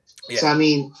partner. Yeah. So, I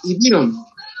mean, he beat him.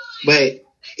 But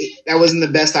that wasn't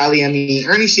the best Ali. I mean,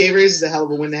 Ernie Shavers is a hell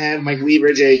of a win to have. Mike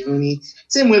Weaver, Jay Cooney,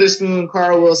 Tim Witherspoon,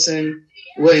 Carl Wilson,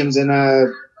 Williams, and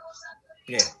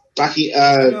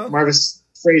Marvis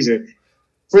Fraser.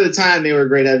 For the time, they were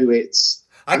great heavyweights.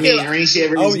 Ernie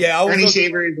Shavers. Oh, yeah. Ernie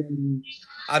Shavers and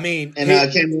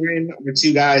Ken Warren are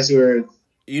two guys who are.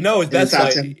 You know,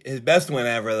 his best win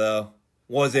ever, though,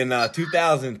 was in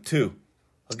 2002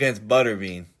 against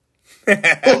Butterbean.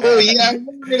 Oh, yeah, I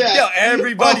remember that. Yo,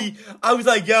 everybody, I was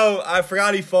like, yo, I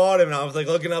forgot he fought him, and I was like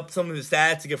looking up some of his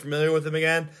stats to get familiar with him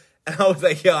again, and I was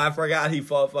like, yo, I forgot he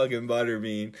fought fucking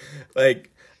Butterbean. Like,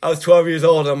 I was 12 years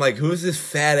old, and I'm like, who's this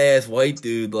fat ass white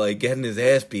dude, like, getting his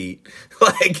ass beat?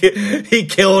 Like, he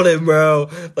killed him, bro.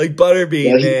 Like,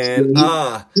 Butterbean, man.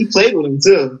 He played with him,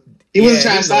 too. He wasn't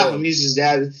trying to stop him. He was just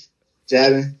jabbing.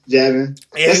 Yeah,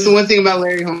 that's the one thing about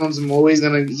Larry Holmes.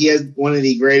 He has one of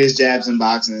the greatest jabs in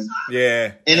boxing.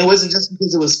 Yeah. And it wasn't just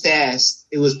because it was fast.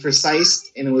 It was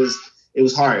precise and it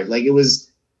was hard. Like, it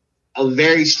was a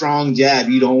very strong jab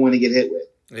you don't want to get hit with.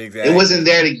 Exactly. It wasn't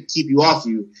there to keep you off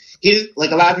you.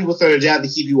 Like a lot of people throw a jab to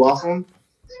keep you off him.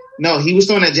 No, he was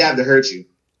throwing that jab to hurt you.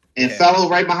 And fellow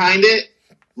right behind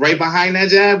that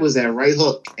jab was that right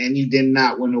hook. And you did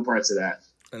not want no parts of that.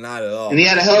 Not at all. And he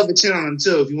had a hell of a chin on him,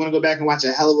 too. If you want to go back and watch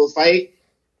a hell of a fight,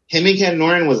 him and Ken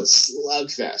Norton was a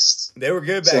slugfest. They were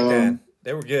good back then.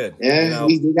 They were good. Yeah, you know?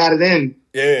 We got it in.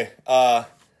 Yeah.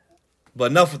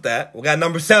 But enough with that. We got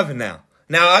number 7 now.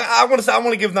 Now, I want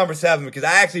to give number 7 because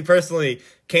I actually personally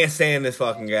can't stand this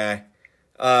fucking guy.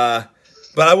 But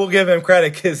I will give him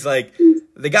credit because, like,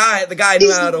 the guy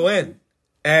knew how to win.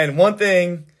 And one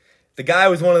thing, the guy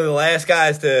was one of the last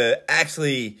guys to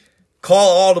actually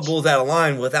call audibles out of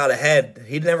line without a head.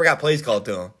 He never got plays called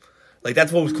to him. Like,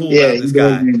 that's what was cool about this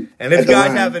guy. And if you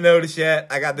guys haven't noticed yet,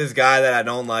 I got this guy that I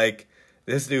don't like.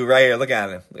 This dude right here. Look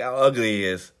at him. Look how ugly he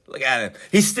is. Look at him.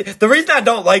 The reason I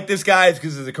don't like this guy is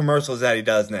because of the commercials that he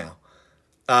does now.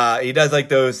 He does like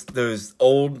those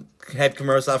old head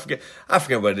commercials. I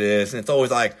forget what it is. And it's always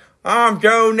like, I'm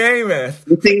Joe Namath.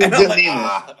 You're thinking of Joe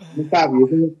Namath.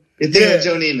 You're thinking of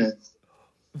Joe Namath.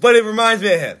 But it reminds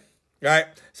me of him, right?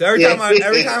 So every time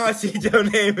I see Joe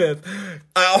Namath,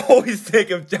 I always think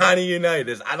of Johnny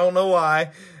Unitas. I don't know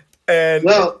why. And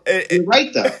you're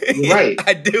right though. You're right.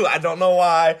 I do. I don't know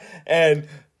why. And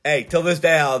hey, till this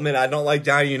day, I'll admit I don't like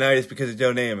Johnny Unitas because of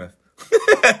Joe Namath.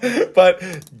 But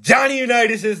Johnny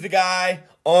Unitas is the guy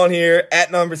on here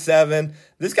at number 7.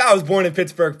 This guy was born in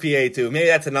Pittsburgh, PA, too. Maybe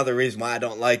that's another reason why I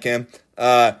don't like him.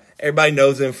 Everybody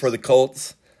knows him for the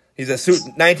Colts. He's a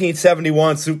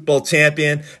 1971 Super Bowl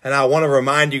champion, and I want to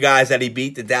remind you guys that he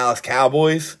beat the Dallas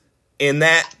Cowboys in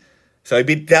that. So he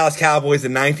beat the Dallas Cowboys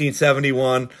in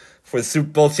 1971 for the Super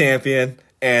Bowl champion,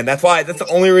 and that's the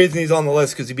only reason he's on the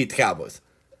list, because he beat the Cowboys.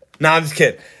 No, I'm just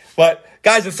kidding. But,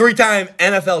 guys, a 3-time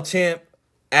NFL champ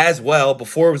as well.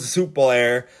 Before it was the Super Bowl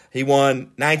era, he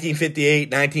won 1958,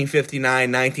 1959,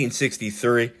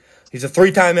 1963. He's a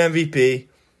 3-time MVP,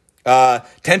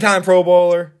 10-time Pro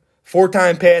Bowler,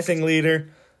 4-time passing leader,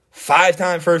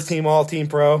 5-time first-team All-Team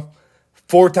Pro,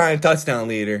 4-time touchdown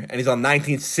leader, and he's on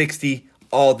 1960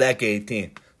 All-Decade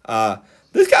team.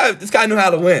 This guy knew how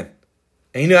to win,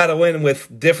 and he knew how to win with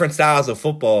different styles of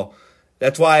football.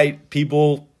 That's why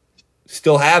people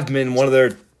still have him in one of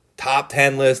their top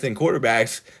 10 list in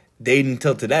quarterbacks dating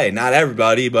until today. Not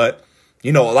everybody, but,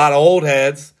 a lot of old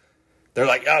heads. They're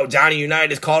like, yo, Johnny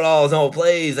Unitas called all his own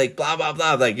plays, like, blah, blah,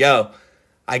 blah. Like, yo,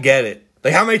 I get it.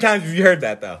 Like, how many times have you heard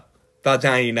that, though, about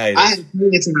Johnny Unitas? I have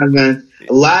plenty of times, man.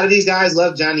 A lot of these guys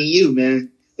love Johnny U,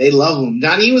 man. They love him.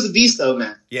 Johnny U was a beast, though,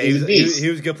 man. Yeah, he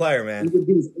was a good player, man. He was a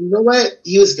beast. You know what?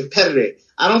 He was a competitor.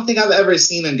 I don't think I've ever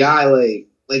seen a guy like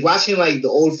watching like the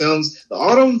old films, the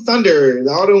Autumn Thunder,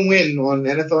 the Autumn Wind on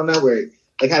NFL Network,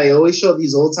 like how they always show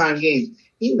these old time games.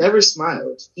 He never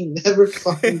smiled. He never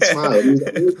fucking smiled.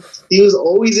 He was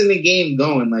always in the game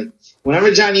going. Like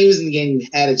whenever Johnny was in the game, he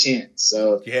had a chance.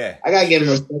 So yeah, I gotta give him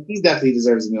respect. He definitely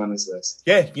deserves to be on this list.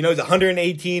 Yeah, he's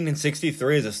 118 and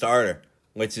 63 as a starter,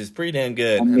 which is pretty damn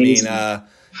good. Amazing. I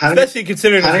mean, especially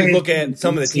considering if you look at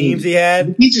some of the teams he had.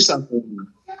 Repeat yourself.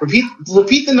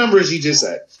 Repeat the numbers you just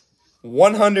said.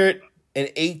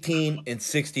 118 and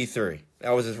 63.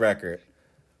 That was his record.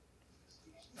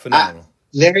 Phenomenal.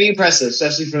 Very impressive,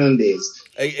 especially for them days.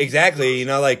 Exactly.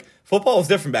 Like football was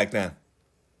different back then.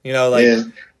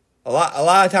 A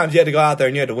lot of times you had to go out there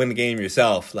and you had to win the game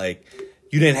yourself. Like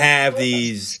you didn't have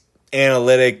these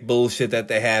analytic bullshit that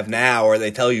they have now, or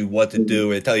they tell you what to do,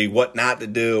 or they tell you what not to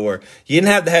do, or you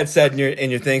didn't have the headset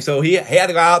in your thing. So he had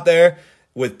to go out there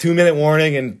with 2-minute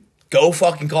warning and go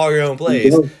fucking call your own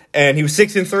plays. And he was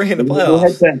 6-3 in the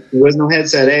playoffs. There was no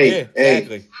headset. Hey,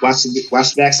 exactly. Watch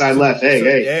the backside left.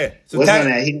 Hey. Yeah. So wasn't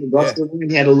that? He had to go up to him.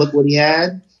 He had to look what he had.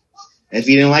 And if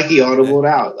he didn't like it, he audibled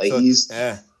out. Like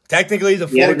technically he's a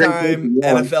 4-time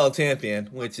NFL champion,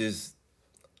 which is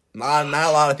not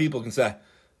a lot of people can say.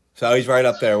 So he's right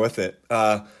up there with it.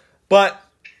 But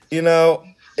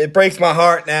it breaks my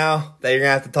heart now that you're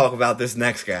gonna have to talk about this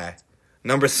next guy,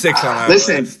 number 6 on our list.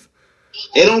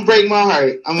 It don't break my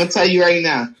heart. I'm going to tell you right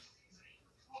now.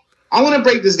 I want to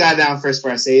break this guy down first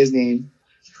before I say his name.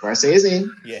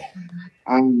 Yeah.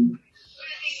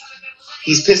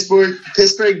 He's Pittsburgh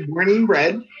born and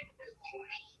bred.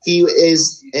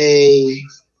 He's a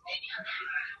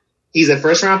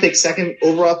first-round pick, second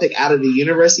overall pick out of the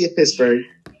University of Pittsburgh.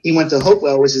 He went to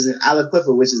Hopewell, which is in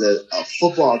Aliquippa, which is a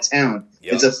football town.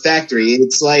 Yep. It's a factory.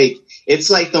 It's like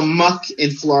the muck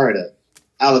in Florida.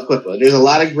 Aliquippa. There's a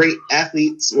lot of great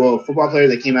athletes, football players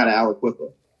that came out of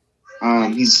Aliquippa.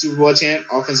 He's a Super Bowl champ,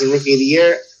 Offensive Rookie of the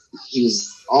Year. He was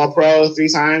All-Pro 3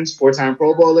 times, 4-time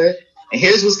Pro Bowler. And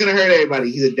here's what's going to hurt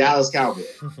everybody. He's a Dallas Cowboy.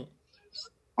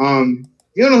 You don't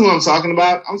know who I'm talking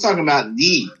about? I'm talking about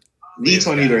the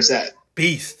Tony Dorsett.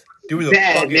 Beast. Dude was a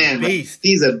bad man. Beast.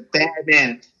 He's a bad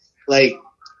man. Like,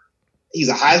 he's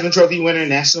a Heisman Trophy winner,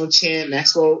 national champ,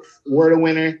 Maxwell Award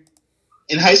winner.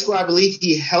 In high school, I believe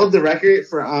he held the record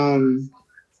for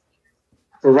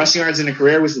rushing yards in a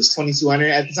career, which was 2,200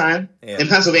 at the time in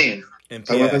Pennsylvania.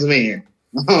 Pennsylvania.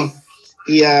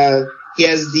 He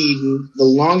has the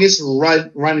longest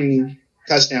running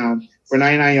touchdown for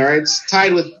 99 yards,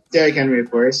 tied with Derrick Henry, of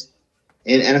course,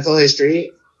 in NFL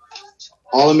history.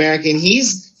 All-American.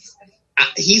 He's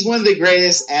one of the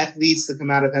greatest athletes to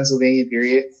come out of Pennsylvania.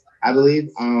 Period. I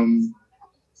believe.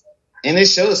 And it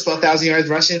shows 12,000 yards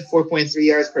rushing, 4.3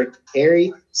 yards per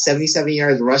carry, 77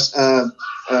 yards rushing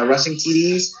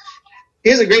TDs.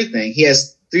 Here's a great thing. He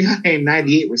has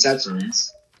 398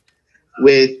 receptions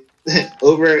with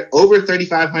over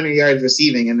 3,500 yards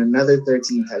receiving and another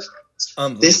 13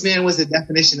 touchdowns. This man was the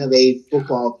definition of a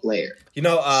football player.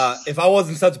 If I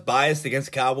wasn't such biased against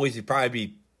the Cowboys, he'd probably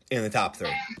be in the top 3,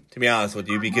 to be honest with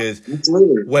you, because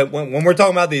when we're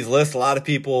talking about these lists, a lot of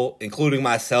people, including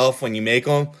myself, when you make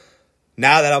them,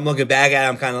 now that I'm looking back at it,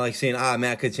 I'm kind of like seeing, man,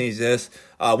 I could change this.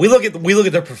 We look at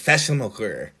their professional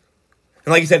career,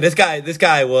 and like you said, this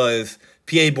guy was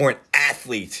PA-born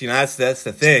athletes. That's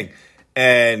the thing.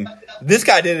 And this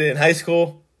guy did it in high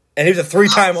school, and he was a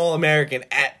 3-time All-American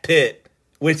at Pitt,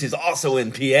 which is also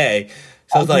in PA.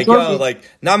 So it's like,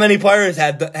 not many players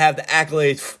have the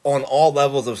accolades on all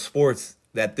levels of sports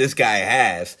that this guy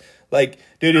has. Like,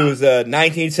 dude, he was a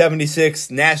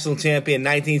 1976 national champion,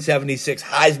 1976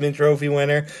 Heisman Trophy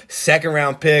winner,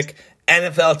 second-round pick,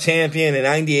 NFL champion in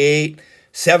 98,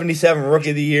 77 Rookie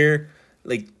of the Year.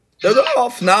 Like, those are all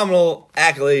phenomenal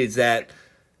accolades that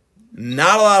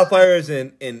not a lot of players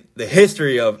in the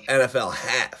history of NFL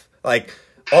have. Like,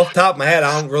 off the top of my head,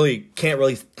 can't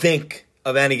really think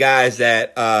of any guys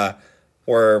that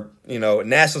were,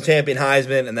 national champion,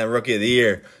 Heisman, and then Rookie of the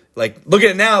Year. Like, look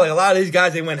at it now. Like, a lot of these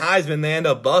guys, they win Heisman, they end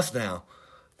up bust now.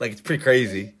 Like, it's pretty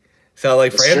crazy. So,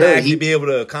 like, for him to actually be able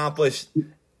to accomplish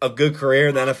a good career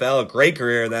in the NFL, a great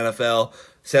career in the NFL,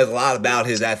 says a lot about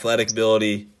his athletic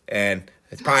ability, and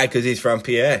it's probably because he's from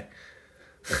PA.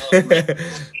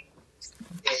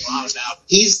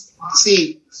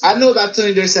 See, I know about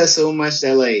Tony Dorsett so much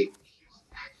that like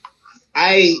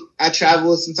I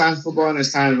travel sometimes football, and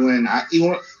there's times when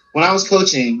even when I was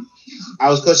coaching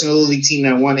a little league team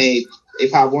that won a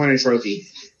Pop Warner trophy,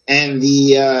 and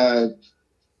the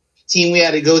team we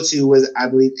had to go to was, I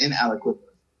believe, in Aliquippa.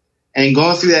 And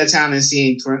going through that town and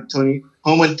seeing Tony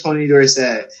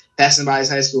Dorsett passing by his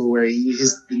high school where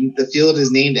the field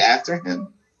is named after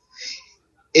him,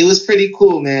 it was pretty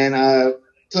cool, man.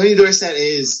 Tony Dorsett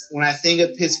is, when I think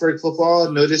of Pittsburgh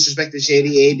football, no disrespect to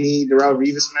Shady, AD, Darrelle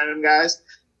Revis, one of them guys,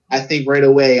 I think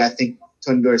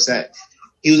Tony Dorsett.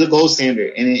 He was a gold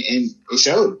standard, and it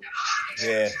showed.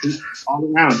 Yeah. All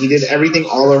around. He did everything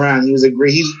all around. He was a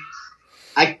great –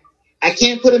 I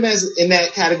can't put him in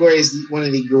that category as one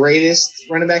of the greatest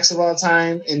running backs of all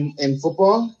time in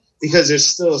football because there's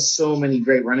still so many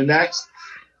great running backs.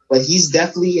 But he's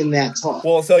definitely in that talk.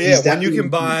 Well, so yeah, when you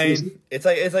combine, it's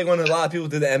like when a lot of people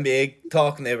do the NBA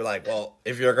talk and they were like, well,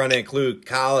 if you're going to include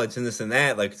college and this and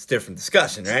that, like it's a different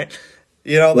discussion, right?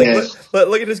 You know, like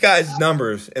look at this guy's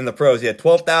numbers in the pros. He had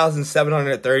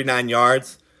 12,739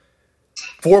 yards,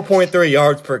 4.3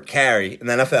 yards per carry in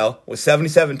the NFL with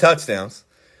 77 touchdowns.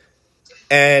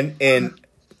 And in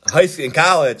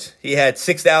college, he had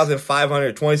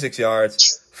 6,526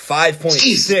 yards,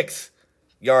 5.6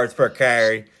 yards per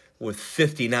carry with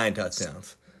 59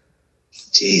 touchdowns.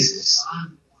 Jesus.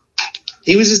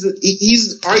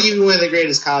 He's arguably one of the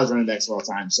greatest college running backs of all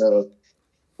time. So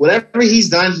whatever he's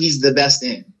done, he's the best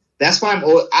in. That's why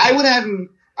I had him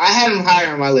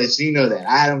higher on my list. You know that.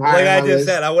 I had him higher on my list. Like I just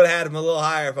said, I would have had him a little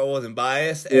higher if I wasn't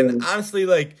biased. And honestly,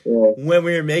 when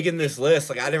we were making this list,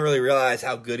 I didn't really realize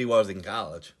how good he was in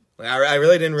college. I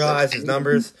really didn't realize his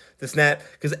numbers, this and that.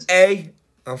 Because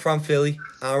I'm from Philly.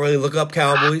 I don't really look up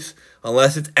Cowboys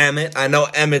unless it's Emmett. I know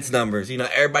Emmett's numbers. You know,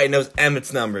 everybody knows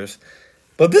Emmett's numbers.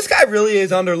 But this guy really is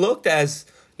underlooked as,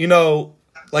 you know,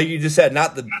 like you just said,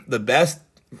 not the best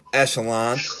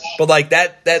echelon, but like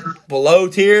that below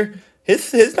tier.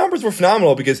 His numbers were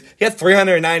phenomenal because he had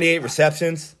 398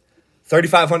 receptions,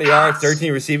 3,500 yards,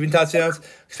 13 receiving touchdowns.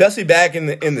 Especially back in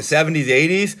the 70s,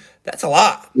 80s, that's a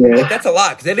lot. Yeah. That's a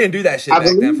lot because they didn't do that shit back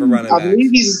then for running backs. I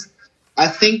believe he's,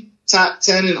 top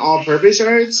 10 in all-purpose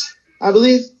yards, I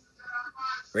believe.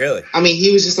 Really? I mean,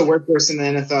 he was just a workhorse in the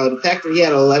NFL. The fact that he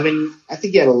had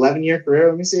 11-year career.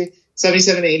 Let me see.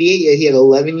 77 to 88, yeah, he had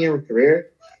 11-year career.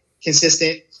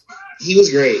 Consistent. He was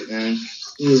great, man.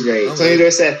 He was great. Tony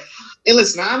Dorsett. And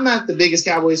listen, I'm not the biggest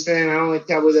Cowboys fan. I don't like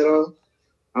Cowboys at all.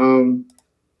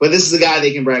 But this is the guy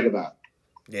they can brag about.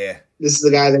 Yeah. This is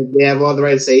the guy that they have all the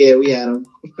right to say, yeah, we had him.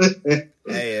 Hey,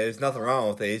 there's nothing wrong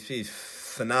with it. He's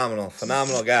phenomenal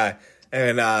guy.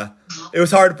 And it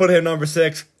was hard to put him number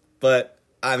 6, but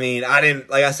I mean, I didn't,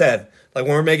 like I said, like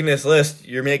when we're making this list,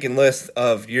 you're making lists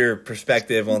of your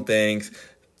perspective on things.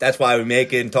 That's why we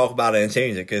make it and talk about it and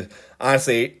change it. Because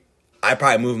honestly, I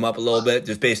probably move him up a little bit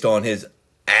just based on his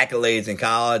accolades in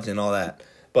college and all that.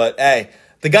 But hey,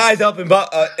 the guys up in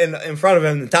front of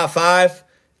him, the top 5,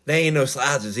 they ain't no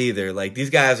slouches either. Like these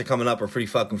guys are coming up are pretty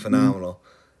fucking phenomenal.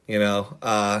 You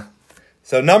know.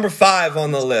 So number 5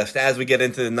 on the list. As we get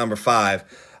into the number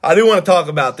 5, I do want to talk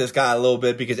about this guy a little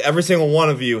bit because every single one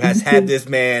of you has had this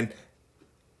man.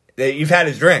 That you've had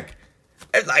his drink.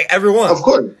 Like everyone, of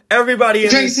course, everybody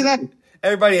has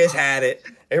had it.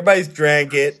 Everybody's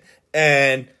drank it,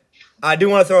 and I do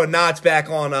want to throw a notch back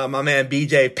on my man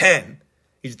BJ Penn.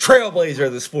 He's a trailblazer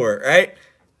of the sport, right?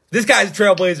 This guy's a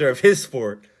trailblazer of his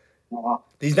sport.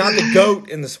 He's not the GOAT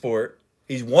in the sport.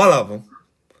 He's one of them.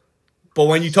 But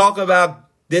when you talk about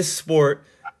this sport,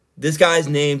 this guy's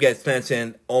name gets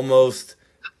mentioned almost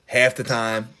half the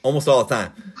time, almost all the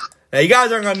time. Now, you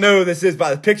guys aren't going to know who this is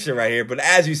by the picture right here, but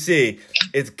as you see,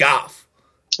 it's Goff.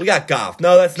 We got Goff.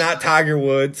 No, that's not Tiger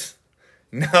Woods.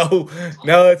 No,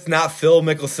 it's not Phil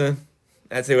Mickelson.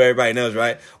 That's who everybody knows,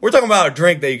 right? We're talking about a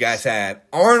drink that you guys had.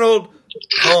 Arnold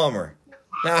Palmer.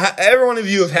 Now, every one of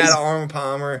you have had an Arnold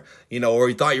Palmer, you know, or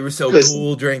you thought you were so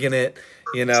cool drinking it,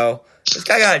 you know. This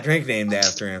guy got a drink named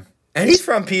after him. And he's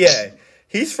from PA.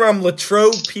 He's from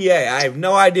Latrobe, PA. I have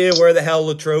no idea where the hell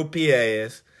Latrobe, PA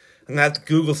is. I'm going to have to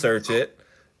Google search it.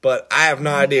 But I have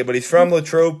no idea. But he's from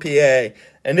Latrobe, PA.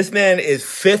 And this man is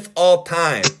 5th all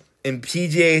time in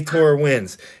PGA Tour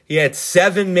wins. He had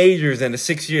 7 majors in a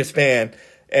 6-year span.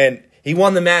 And he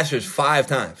won the Masters 5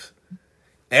 times.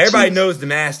 Everybody knows the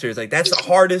Masters. Like, that's the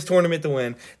hardest tournament to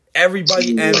win.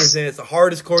 Everybody enters in. It's the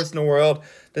hardest course in the world.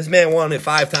 This man won it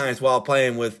 5 times while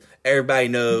playing with everybody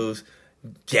knows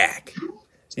Jack.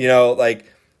 You know, like,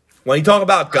 when you talk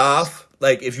about golf,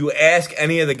 like, if you ask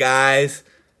any of the guys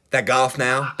that golf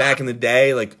now, back in the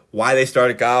day, like, why they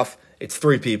started golf, it's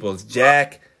 3 people. It's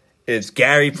Jack, It's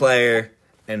Gary Player,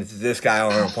 and it's this guy,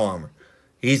 Arnold Palmer.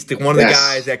 He's one of the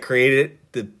guys that created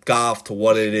the golf to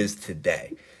what it is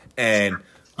today. And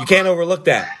you can't overlook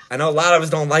that. I know a lot of us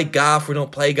don't like golf. We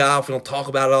don't play golf. We don't talk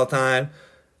about it all the time.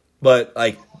 But,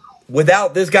 like,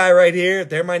 without this guy right here,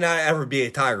 there might not ever be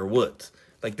a Tiger Woods.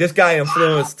 Like, this guy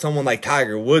influenced someone like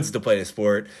Tiger Woods to play the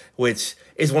sport, which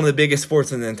is one of the biggest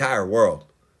sports in the entire world.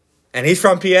 And he's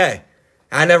from PA.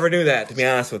 I never knew that, to be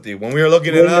honest with you. When we were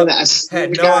looking it up, I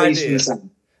had no idea.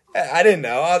 I didn't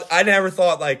know. I never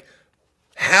thought, like,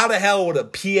 how the hell would a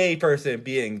PA person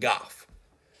be in golf?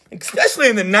 Especially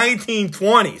in the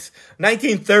 1920s,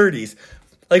 1930s.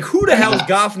 Like, who the hell is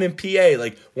golfing in PA?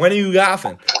 Like, when are you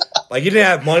golfing? Like, you didn't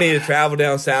have money to travel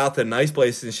down south to nice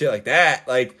places and shit like that.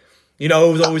 Like, you know,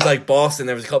 it was always like Boston.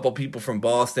 There was a couple people from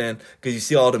Boston because you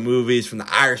see all the movies from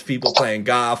the Irish people playing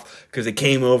golf because they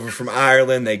came over from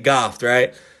Ireland. They golfed,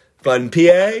 right? But in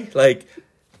PA, like,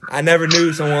 I never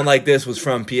knew someone like this was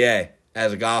from PA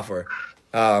as a golfer.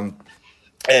 And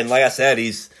like I said,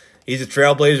 he's a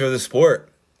trailblazer of the sport.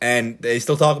 And they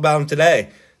still talk about him today.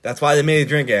 That's why they made a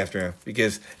drink after him.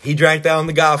 Because he drank that on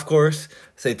the golf course.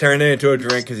 So they turned it into a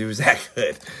drink because he was that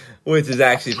good. Which is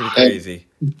actually pretty crazy.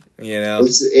 You know?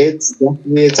 It's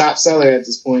definitely a top seller at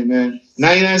this point, man.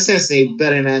 99 cents, they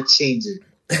better not change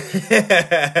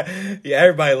it. Yeah,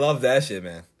 everybody loved that shit,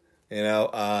 man. You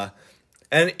know?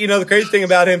 And, you know, the crazy thing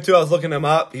about him, too, I was looking him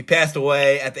up. He passed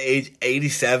away at the age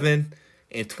 87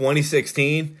 in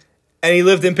 2016. And he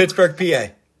lived in Pittsburgh,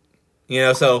 PA. You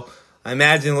know, so I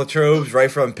imagine Latrobe's right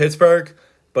from Pittsburgh,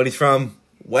 but he's from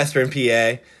Western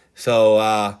PA.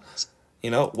 So,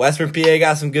 you know, Western PA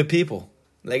got some good people.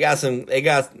 They got some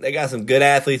good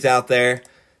athletes out there,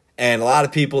 and a lot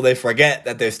of people, they forget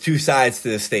that there's two sides to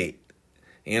the state.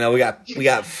 You know, we got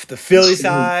the Philly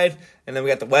side, and then we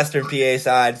got the Western PA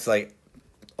side. It's like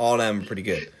all of them are pretty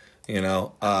good. You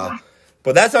know,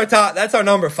 but that's our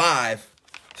number 5.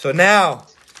 So now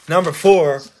number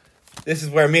 4. This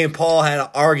is where me and Paul had an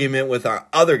argument with our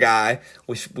other guy,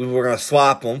 which we were going to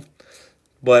swap him.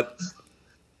 But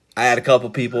I had a couple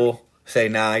people say,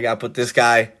 nah, I got to put this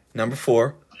guy number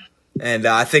 4. And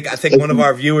I think one of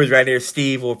our viewers right here,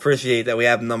 Steve, will appreciate that we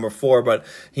have him number 4, but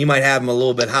he might have him a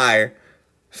little bit higher.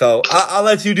 So I'll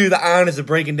let you do the honors of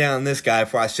breaking down this guy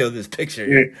before I show this picture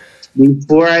here.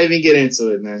 Before I even get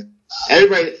into it, man.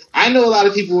 Everybody, I know a lot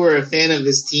of people who are a fan of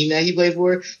this team that he played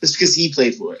for just because he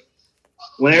played for it.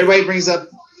 When everybody brings up,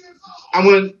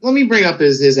 let me bring up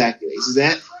his accolades. Is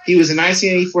that he was a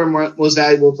 1984 most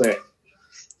valuable player.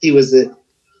 He was the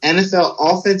NFL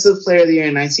Offensive Player of the Year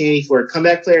in 1984,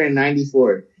 comeback player in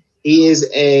 94. He is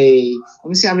let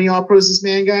me see how many All-Pros this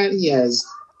man got. He has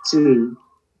 2.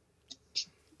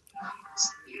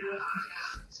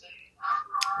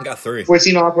 I got 3.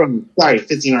 14 All-Pros. Sorry,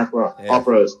 15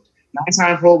 All-Pros.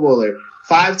 9-time Pro Bowler.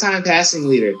 5-time passing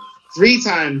leader.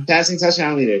 3-time passing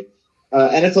touchdown leader.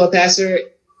 NFL passer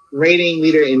rating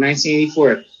leader in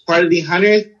 1984. Part of the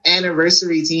 100th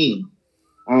anniversary team.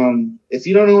 If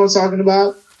you don't know what I'm talking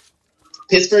about,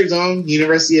 Pittsburgh's own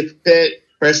University of Pitt,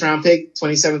 first round pick,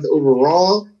 27th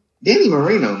overall. Danny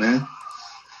Marino, man.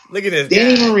 Look at this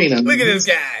Danny guy. Marino. Look at this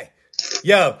guy.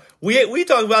 Yo, we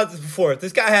talked about this before. If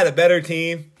this guy had a better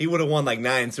team, he would have won like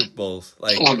 9 Super Bowls.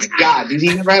 Like, oh my God, dude,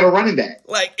 he never had a running back.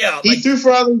 Like, yo, he threw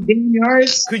for all those damn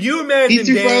yards. Could you imagine? He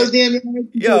threw for all those damn yards.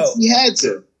 Yo, he had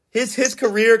to. His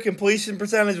career completion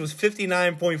percentage was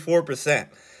 59.4%.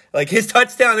 Like, his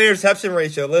touchdown interception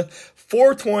ratio,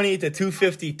 420 to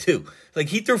 252. Like,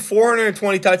 he threw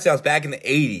 420 touchdowns back in the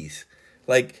 80s.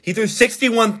 Like, he threw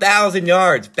 61,000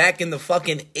 yards back in the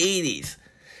fucking 80s.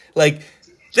 Like,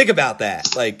 think about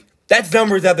that. Like, that's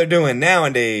numbers that they're doing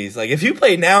nowadays. Like, if you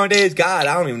played nowadays, God,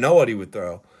 I don't even know what he would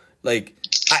throw. Like,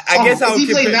 I guess I would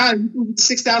compare. He played now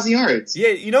 6,000 yards. Yeah,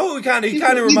 you know who he kind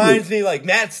of reminds me, like,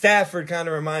 Matt Stafford kind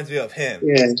of reminds me of him.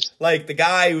 Yeah. Like, the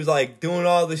guy who's, like, doing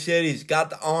all the shit. He's got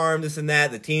the arm, this and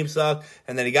that. The team sucked.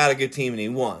 And then he got a good team and he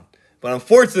won. But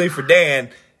unfortunately for Dan,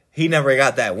 he never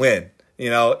got that win. You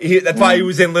know, that's why he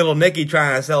was in Little Nicky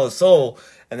trying to sell his soul.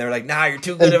 And they were like, nah, you're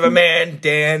too good of a man,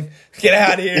 Dan. Get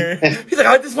out of here. He's like,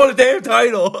 I just want a damn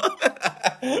title.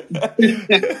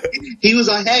 He was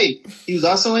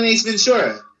also in Ace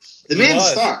Ventura. The man's a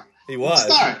star. He was.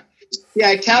 A star. He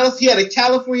had a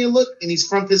California look, and he's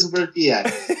from Pittsburgh,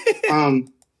 PA.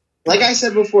 Like I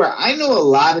said before, I know a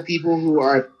lot of people who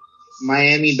are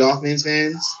Miami Dolphins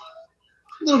fans,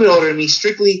 a little bit older than me,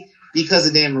 strictly because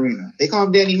of Dan Marino. They call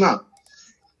him Danny Mo.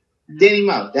 Danny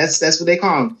Mo. That's what they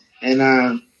call him.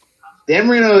 And Dan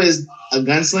Marino is a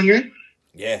gunslinger.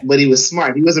 Yeah. But he was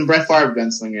smart. He wasn't Brett Favre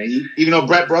gunslinger. Even though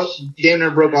Brett damn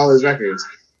near broke all his records.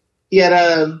 He had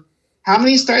how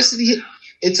many starts did he hit?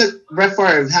 it took Brett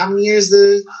Favre how many years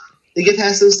to get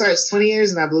past those starts? 20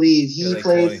 years, and I believe he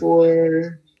played 20.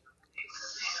 For.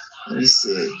 Let me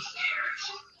see.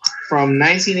 From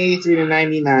 1983 to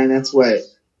 99, that's what?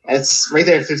 That's right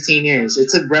there, 15 years. It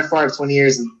took Brett Favre 20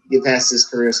 years to get past his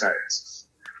career starts.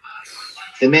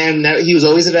 The man, he was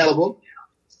always available.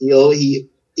 He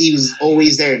was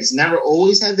always there. Just never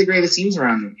always had the greatest teams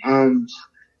around him.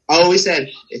 I always said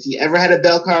if he ever had a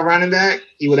bell cow running back,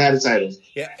 he would have had a title.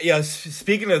 Yeah.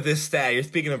 Speaking of this stat, you're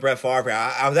speaking of Brett Favre.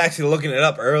 I was actually looking it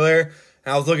up earlier.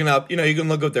 And I was looking up, you can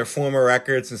look up their former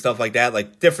records and stuff like that,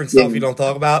 like different stuff you don't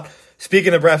talk about.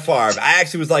 Speaking of Brett Favre, I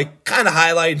actually was kind of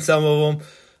highlighting some of them.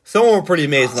 Some of them were pretty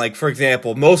amazing. Like, for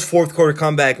example, most fourth quarter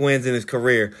comeback wins in his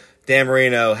career. Dan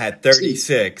Marino had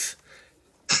 36.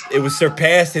 It was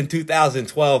surpassed in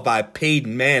 2012 by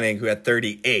Peyton Manning, who had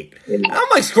 38. Yeah.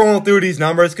 I'm scrolling through these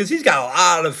numbers because he's got a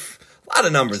lot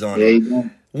of numbers on him. Yeah.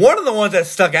 One of the ones that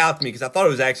stuck out to me because I thought it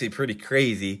was actually pretty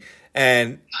crazy,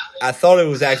 and I thought it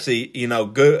was actually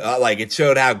good. It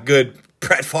showed how good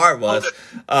Brett Favre was.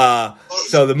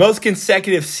 So the most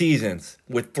consecutive seasons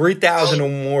with 3,000 or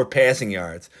more passing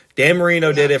yards. Dan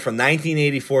Marino did it from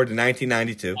 1984 to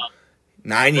 1992,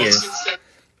 9 years.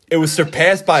 It was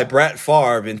surpassed by Brett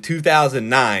Favre in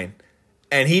 2009,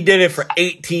 and he did it for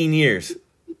 18 years.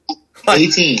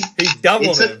 18. He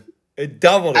doubled him. It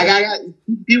doubled him.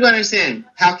 People understand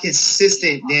how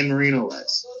consistent Dan Marino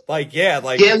was. Yeah,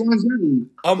 longevity,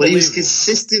 but he was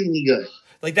consistently good.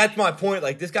 That's my point.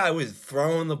 This guy was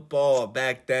throwing the ball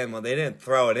back then when they didn't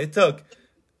throw it. It took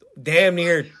damn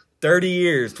near 30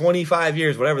 years, 25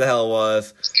 years, whatever the hell it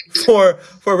was, for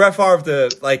Brett Favre to,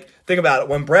 think about it.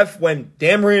 When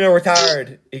Dan Marino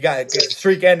retired, the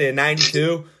streak ended in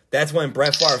 92. That's when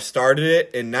Brett Favre started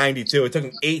it in 92. It took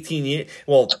him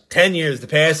 10 years to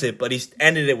pass it, but he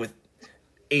ended it with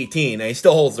 18, and he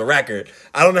still holds the record.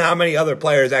 I don't know how many other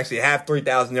players actually have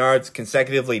 3,000 yards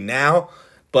consecutively now,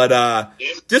 but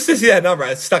just to see that number,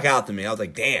 it stuck out to me. I was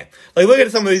like, damn. Look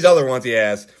at some of these other ones he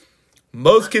has.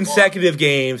 Most consecutive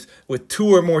games with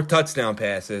 2 or more touchdown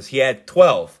passes. He had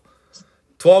 12.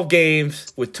 12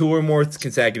 games with 2 or more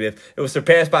consecutive. It was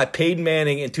surpassed by Peyton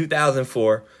Manning in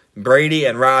 2004, Brady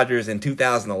and Rodgers in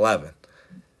 2011.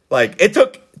 It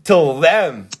took till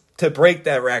them to break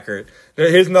that record.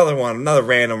 Here's another one, another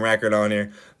random record on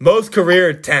here. Most career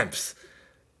attempts.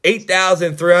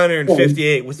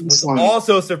 8,358 was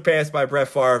also surpassed by Brett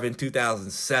Favre in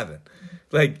 2007.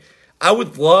 I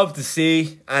would love to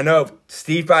see, I know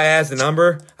Steve probably has the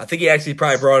number. I think he actually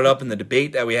probably brought it up in the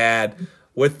debate that we had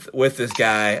with this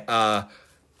guy.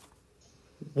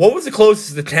 What was the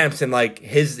closest attempts in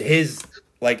his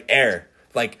air?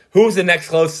 Who was the next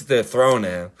closest to throwing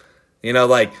him?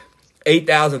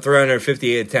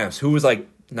 8,358 attempts. Who was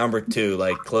number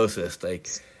 2, closest? They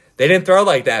didn't throw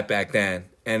like that back then.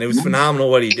 And it was phenomenal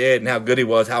what he did and how good he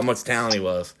was, how much talent he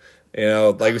was.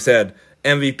 Like we said,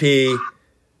 MVP,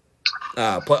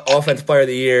 Offensive Player of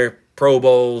the Year, Pro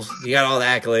Bowls. He got all the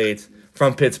accolades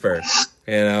from Pittsburgh.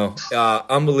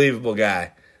 Unbelievable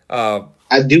guy. I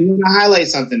do want to highlight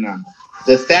something now.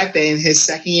 The fact that in his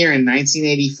second year in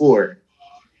 1984,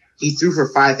 he threw for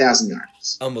 5,000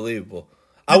 yards. Unbelievable.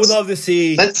 I would love to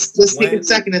see. Let's take a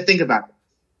second to think about it.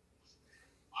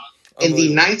 In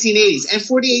the 1980s, and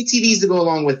 48 TDs to go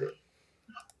along with it.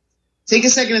 Take a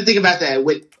second to think about that.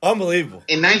 Unbelievable.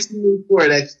 In 1984,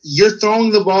 that you're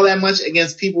throwing the ball that much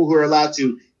against people who are allowed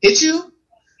to hit you,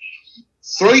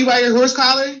 throw you by your horse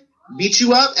collar, beat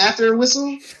you up after a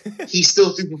whistle. He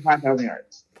still threw for 5,000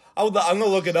 yards. I'm going to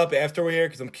look it up after we're here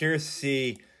because I'm curious to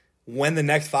see when the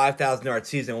next 5,000-yard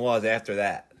season was after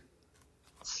that.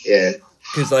 Yeah.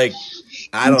 Because,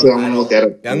 I'm going to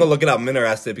look it up. I'm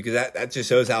interested because that just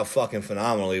shows how fucking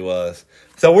phenomenal he was.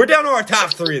 So we're down to our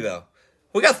top 3, though.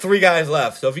 We got 3 guys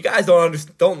left. So if you guys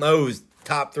don't know who's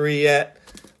top 3 yet,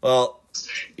 well,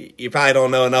 you probably don't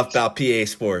know enough about PA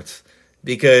sports.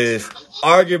 Because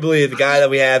arguably the guy that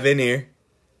we have in here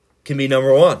can be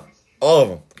number 1. All of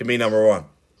them can be number 1.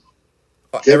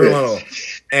 Every one of them.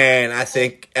 And I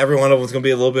think every one of them is going to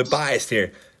be a little bit biased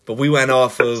here. But we went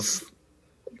off of,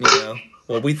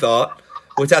 what we thought,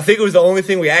 which I think was the only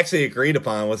thing we actually agreed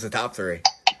upon was the top 3.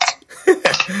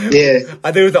 Yeah.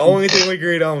 I think it was the only thing we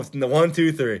agreed on was the 1,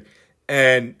 2, 3.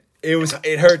 And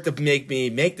it hurt to make me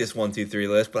make this 1, 2, 3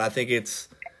 list, but I think it's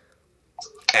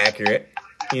accurate.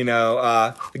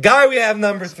 The guy we have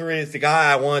number 3 is the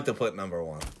guy I wanted to put number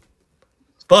 1.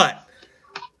 But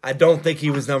I don't think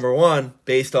he was number 1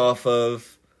 based off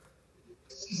of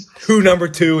who number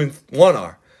 2 and 1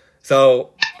 are. So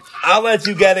I'll let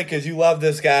you get it because you love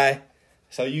this guy.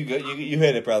 So you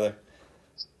hit it, brother.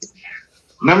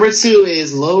 Number 2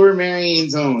 is Lower Marion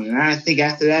Zone. And I think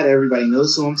after that, everybody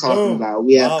knows who I'm talking about.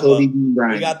 We have Mamba. Kobe Bean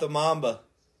Bryant. We got the Mamba.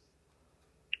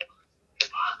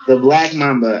 The Black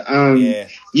Mamba. Yeah.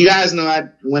 You guys know I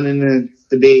went in the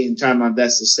debate and tried my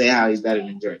best to say how he's better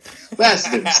than Jordan. But that's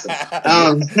different stuff.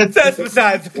 That's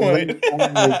besides the point.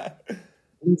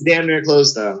 He's damn near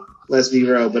close, though. Let's be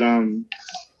real. But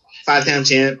 5-time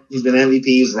champ. He's been MVP.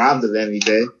 He's robbed of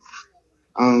MVP.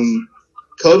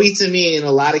 Kobe to me and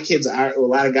a lot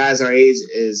of guys our age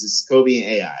is Kobe and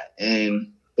AI.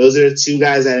 And those are the 2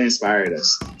 guys that inspired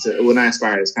us. Not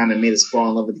inspired us, kind of made us fall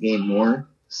in love with the game more.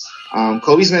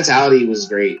 Kobe's mentality was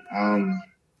great.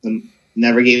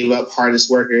 Never gave up, hardest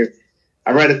worker.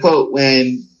 I read a quote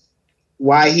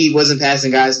why he wasn't passing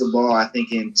guys the ball, I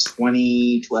think in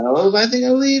 2012, I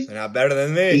believe. They're not better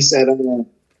than me. He said,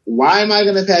 why am I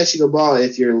going to pass you the ball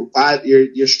if you're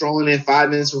strolling in 5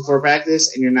 minutes before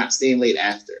practice and you're not staying late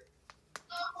after?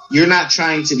 You're not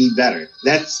trying to be better.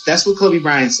 That's what Kobe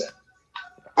Bryant said.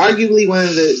 Arguably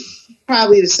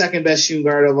probably the second best shooting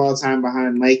guard of all time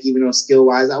behind Mike, even though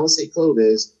skill-wise, I would say Kobe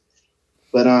is.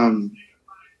 But,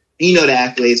 you know the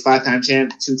accolades, 5-time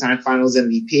champ, 2-time finals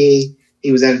MVP.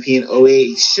 He was MVP in 2008.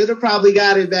 He should have probably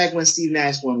got it back when Steve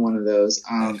Nash won one of those.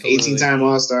 18-time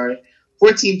All-Star,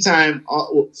 4-time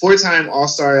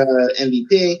All-Star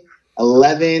MVP,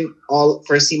 11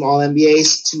 first-team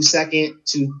All-NBAs, 2 second,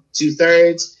 2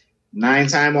 thirds,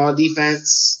 9-time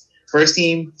All-Defense, first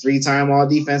team, 3-time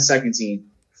All-Defense, second team,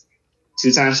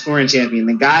 2-time scoring champion.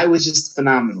 The guy was just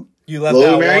phenomenal. You left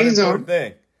out one important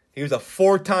thing. He was a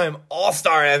 4-time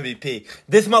All-Star MVP.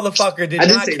 This motherfucker did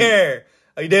not care.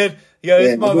 He did?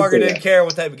 This motherfucker didn't care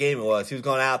what type of game it was. He was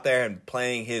going out there and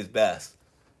playing his best.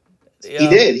 He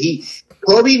did.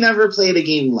 Kobe never played a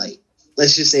game light.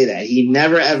 Let's just say that. He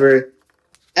never, ever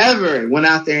went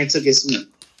out there and took it sweet.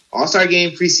 All-Star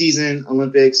game, preseason,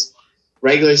 Olympics,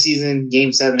 regular season,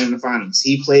 Game 7 in the finals.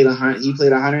 He played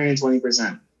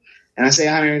 120%. And I say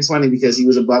 120 because he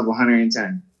was above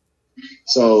 110.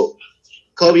 So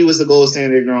Kobe was the gold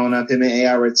standard growing up. Him and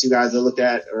AI were 2 guys that looked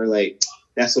at or like,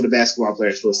 that's what a basketball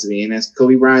player is supposed to be. And that's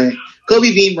Kobe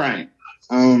Bean Bryant.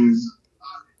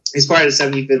 He's part of the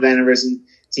 75th anniversary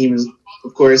team.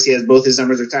 Of course, he has both his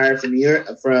numbers retired from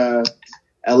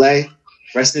LA.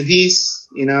 Rest in peace.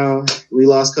 You know, we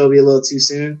lost Kobe a little too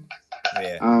soon.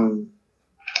 Yeah.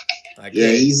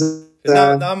 He's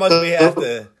not much we have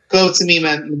to. Kobe to me,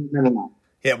 man.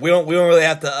 Yeah, we don't really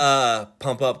have to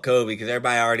pump up Kobe because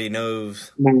everybody already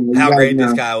knows how great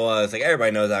this guy was. Like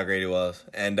everybody knows how great he was,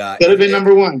 and could have been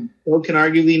number 1. Kobe can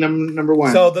arguably number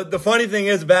 1. So the funny thing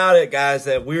is about it, guys,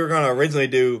 that we were going to originally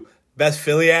do best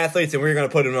Philly athletes, and we were going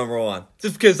to put him number 1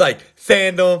 just because like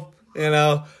fandom. You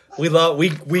know, we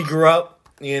grew up.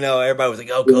 You know, everybody was like,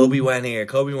 "Oh, Kobe went here.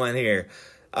 Kobe went here."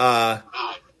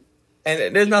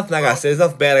 And there's nothing I gotta say. There's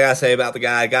nothing bad I gotta say about the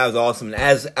guy. The guy was awesome.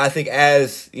 And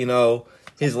as you know,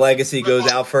 his legacy goes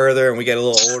out further and we get a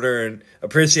little older and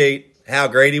appreciate how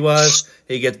great he was,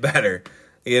 he gets better.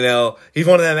 You know, he's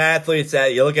one of them athletes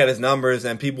that you look at his numbers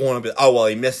and people want to be, oh, well,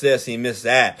 he missed this, he missed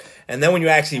that. And then when you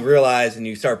actually realize and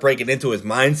you start breaking into his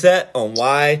mindset on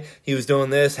why he was doing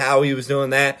this, how he was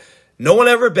doing that, no one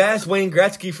ever bashed Wayne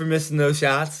Gretzky for missing those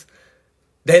shots.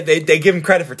 They give him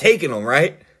credit for taking them,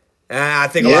 right? And I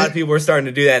think a lot of people are starting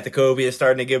to do that to Kobe. They're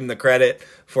starting to give him the credit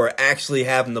for actually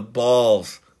having the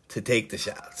balls to take the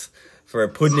shots, for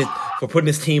putting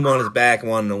his team on his back and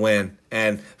wanting to win.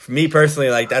 And for me personally,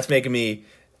 like that's making me,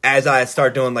 as I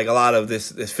start doing like a lot of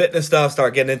this fitness stuff,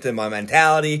 start getting into my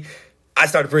mentality, I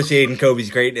start appreciating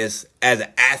Kobe's greatness as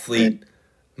an athlete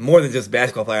more than just a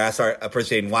basketball player. I start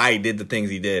appreciating why he did the things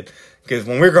he did. Because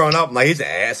when we were growing up, I'm like, he's an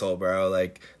asshole, bro.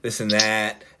 Like this and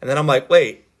that. And then I'm like,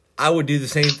 wait, I would do the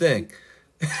same thing.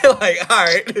 Like, all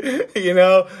right, you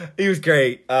know, he was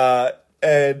great.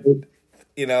 And,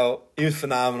 you know, he was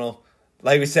phenomenal.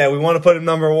 Like we said, we want to put him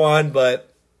number 1,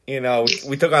 but, you know,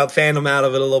 we took out fandom out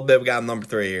of it a little bit. We got him number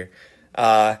 3 here.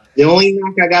 The only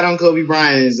knock I got on Kobe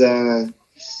Bryant is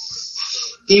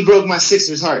he broke my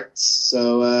Sixers heart.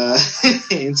 So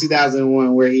in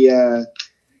 2001, where he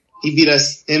beat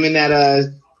us, him and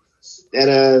that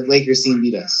Lakers team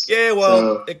beat us. Yeah,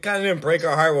 well, it kind of didn't break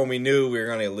our heart when we knew we were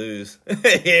going to lose. You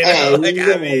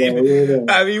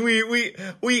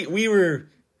know,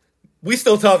 we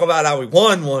still talk about how we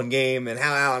won one game and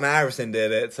how Allen Iverson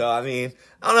did it. So, I mean,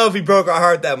 I don't know if he broke our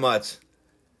heart that much.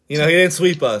 You know, he didn't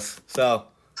sweep us. So,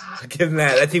 I'll give him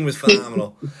that. That team was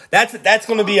phenomenal. That's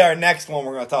going to be our next one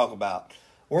we're going to talk about.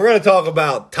 We're going to talk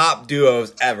about top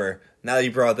duos ever, now that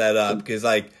you brought that up. Because,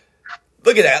 like,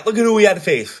 look at that. Look at who we had to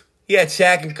face. He had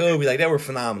Shaq and Kobe. Like, they were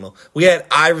phenomenal. We had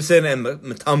Iverson and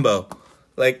Mutombo.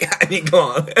 Like, I mean, come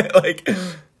on. Like,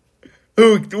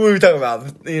 who are we talking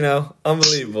about? You know,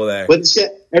 unbelievable there. But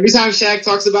every time Shaq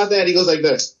talks about that, he goes like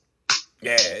this.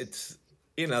 Yeah, it's,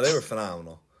 you know, they were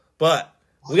phenomenal. But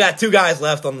we got two guys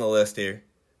left on the list here.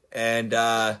 And,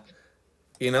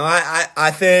 you know,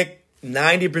 I think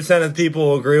 90% of people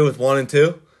will agree with 1 and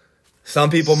 2. Some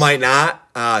people might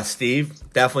not. Steve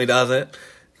definitely doesn't.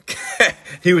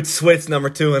 He would switch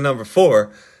number 2 and number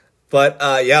 4. But,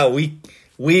 yeah, we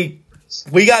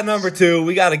got number 2.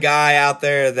 We got a guy out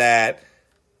there that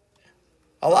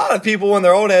a lot of people, when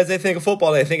they're old heads, they think of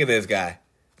football, they think of this guy.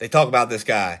 They talk about this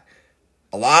guy.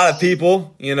 A lot of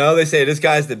people, you know, they say this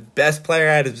guy's the best player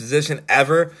at his position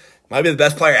ever. Might be the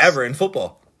best player ever in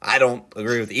football. I don't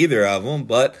agree with either of them,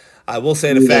 but I will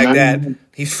say the fact that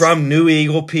he's from New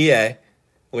Eagle, PA,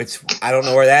 which I don't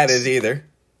know where that is either.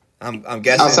 I'm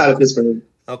guessing outside of Pittsburgh.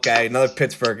 Okay, another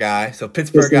Pittsburgh guy. So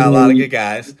Pittsburgh got a lot of good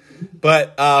guys.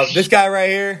 But this guy right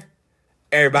here,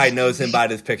 everybody knows him by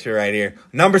this picture right here.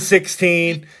 Number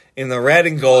 16 in the red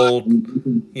and gold.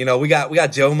 You know, we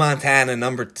got Joe Montana,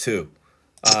 number 2.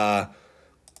 I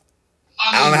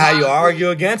don't know how you argue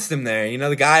against him there. You know,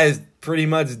 the guy has pretty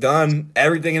much done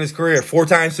everything in his career.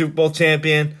 4-time Super Bowl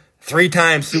champion,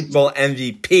 3-time Super Bowl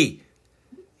MVP.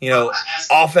 You know,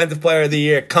 offensive player of the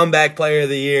year, comeback player of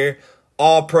the year,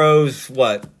 all pros,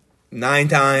 9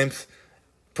 times,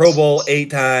 Pro Bowl 8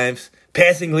 times,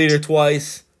 passing leader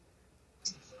twice.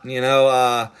 You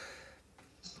know,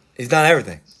 he's done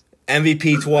everything.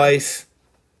 MVP twice.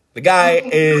 The guy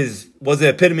was the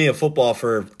epitome of football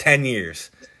for 10 years.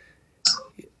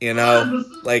 You know,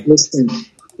 like, listen,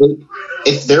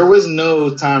 if there was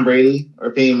no Tom Brady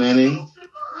or Peyton Manning,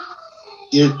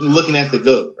 you're looking at the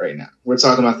GOAT right now. We're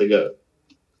talking about the GOAT.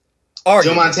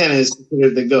 Joe Montana is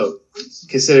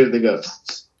considered the GOAT.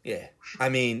 Yeah. I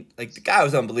mean, like, the guy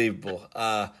was unbelievable.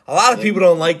 A lot of people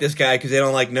don't like this guy because they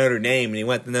don't like Notre Dame, and he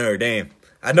went to Notre Dame.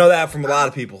 I know that from a lot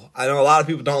of people. I know a lot of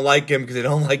people don't like him because they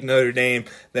don't like Notre Dame.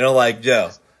 They don't like Joe.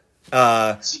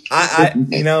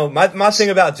 You know, my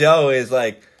thing about Joe is,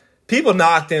 like, people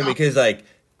knocked him because, like,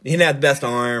 he didn't have the best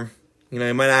arm. You know,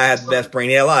 he might not have the best brain.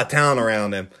 He had a lot of talent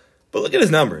around him. But look at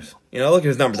his numbers. You know, look at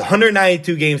his numbers.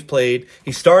 192 games played.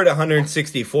 He started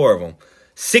 164 of them.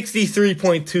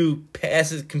 63.2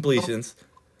 passes completions.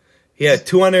 He had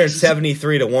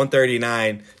 273 to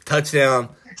 139 touchdown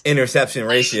interception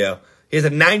ratio. He has a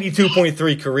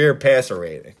 92.3 career passer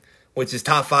rating, which is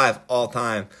top 5 all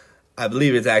time. I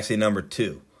believe it's actually number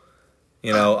 2.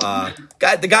 You know,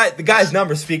 the guy's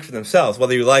numbers speak for themselves,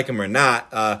 whether you like him or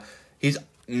not. He's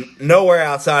nowhere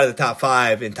outside of the top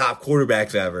 5 in top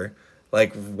quarterbacks ever.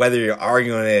 Like, whether you're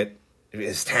arguing it,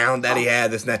 his talent that he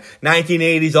had, this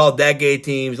 1980s all-decade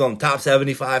teams, on the top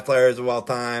 75 players of all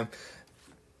time.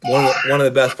 One of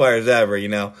the best players ever, you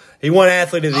know. He won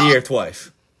Athlete of the Year twice.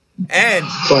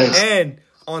 And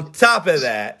on top of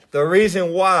that, the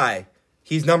reason why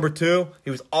he's number 2,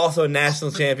 he was also a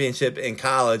national championship in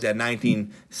college at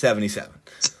 1977.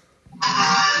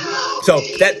 So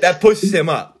that pushes him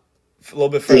up a little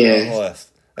bit further on the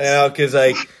list. You know, because,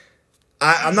 like,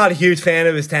 I'm not a huge fan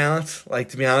of his talents. Like,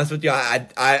 to be honest with you,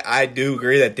 I do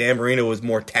agree that Dan Marino was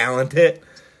more talented.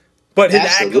 But his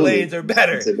accolades are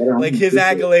better. Like, his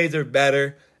accolades are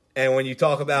better. And when you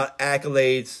talk about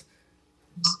accolades,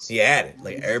 he had it.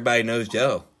 Like, everybody knows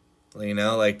Joe. You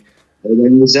know, like,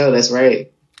 everybody knows Joe. That's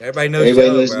right. Everybody knows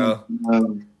Joe,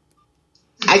 bro.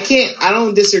 I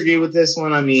don't disagree with this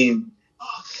one. I mean,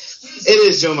 it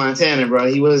is Joe Montana,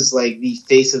 bro. He was like the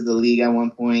face of the league at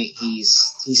one point.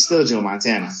 He's still Joe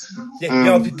Montana. Yeah, you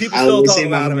know, people still talk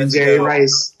about him as Jerry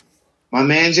Rice. My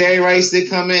man Jerry Rice did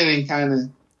come in and kind of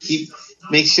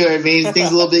make sure it made things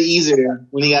a little bit easier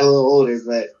when he got a little older.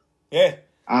 But yeah.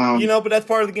 You know, but that's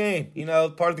part of the game. You know,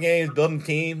 part of the game is building a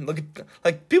team. Look at,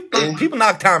 like, people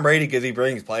knock Tom Brady because he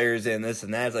brings players in, this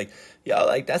and that. It's like, yo,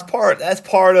 like, that's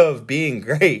part of being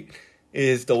great,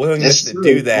 is the willingness to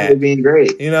do that. Being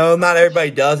great. You know, not everybody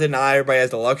does it. Not everybody has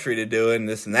the luxury to do it, and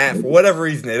this and that, for whatever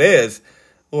reason it is.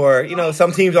 Or, you know,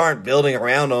 some teams aren't building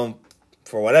around them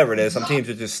for whatever it is. Some teams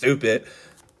are just stupid.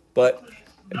 But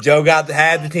Joe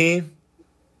had the team,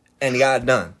 and he got it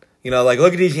done. You know, like,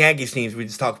 look at these Yankees teams we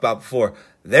just talked about before.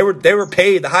 They were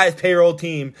paid the highest payroll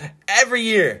team every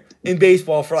year in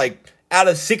baseball for, like, out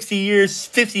of 60 years,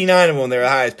 59 of them they were the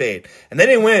highest paid. And they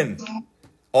didn't win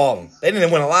all of them. They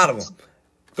didn't win a lot of them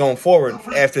going forward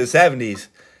after the 70s.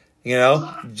 You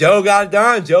know, Joe got it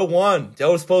done. Joe won.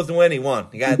 Joe was supposed to win. He won.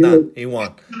 He got it done. He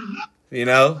won. You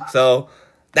know, so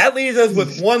that leaves us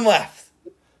with one left.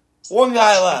 One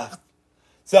guy left.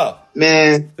 So,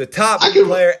 man, the top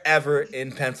player ever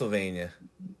in Pennsylvania.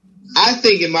 I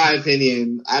think, in my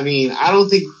opinion, I mean, I don't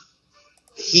think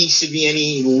he should be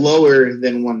any lower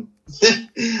than one.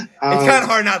 It's kind of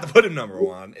hard not to put him number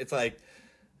one. It's like,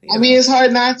 I mean, it's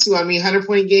hard not to. I mean,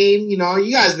 100-point game. You know,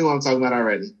 you guys knew what I'm talking about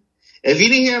already. If you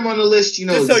didn't hear him on the list, you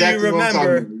know just so exactly you what I'm talking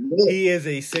remember, about. he is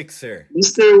a sixer.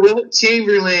 Mr. Wilt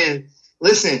Chamberlain.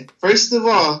 Listen, first of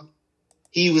all,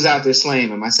 he was out there slaying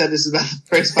him. I said this about the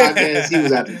first 5 minutes. He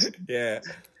was out there.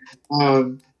 Yeah.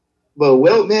 But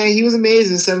Wilt, man, he was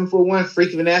amazing. 7'1",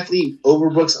 freak of an athlete.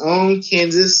 Overbrook's own,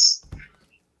 Kansas.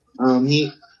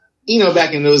 He, you know,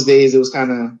 back in those days, it was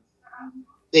kind of,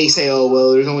 they say, oh,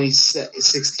 well, there's only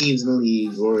 6 teams in the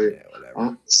league or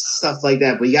stuff like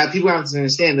that. But you got people have to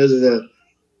understand those are the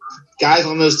guys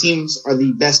on those teams are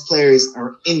the best players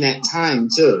are in that time,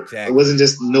 too. Exactly. It wasn't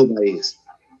just nobody's.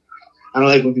 I don't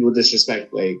like when people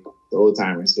disrespect, like, the old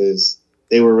timers because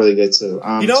they were really good, too.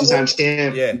 You know, 2-time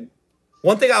champ. Yeah.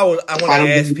 One thing I want to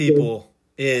ask people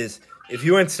is if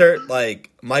you insert like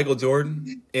Michael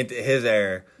Jordan into his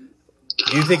era,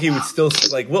 do you think he would still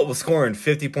like Wilt was scoring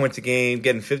 50 points a game,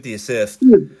 getting 50 assists?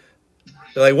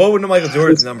 Like, what would Michael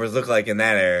Jordan's numbers look like in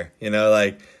that era? You know,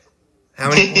 like how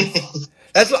many points?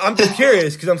 That's what I'm just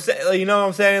curious because I'm saying, like, you know what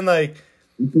I'm saying, like.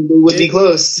 It would be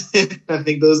close. I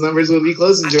think those numbers would be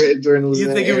close if Jordan was in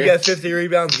that You think he would era. get 50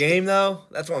 rebounds a game though?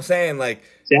 That's what I'm saying. Like.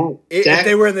 If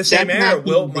they were in the same era,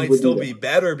 Wilt might still be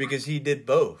better because he did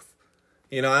both.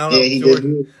 You know, I don't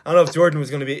know if Jordan was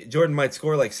going to be. Jordan might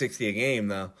score like 60 a game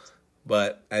though,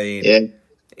 but I mean,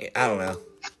 I don't know.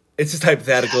 It's just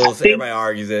hypotheticals. Everybody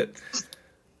argues it.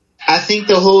 I think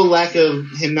the whole lack of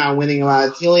him not winning a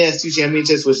lot. He only has 2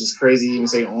 championships, which is crazy. You would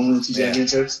say only 2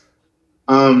 championships.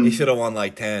 He should have won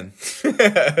like 10. But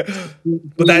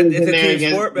it's a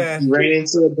team sport, man. He ran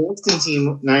into a Boston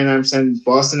team, 99%.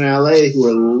 Boston and LA, who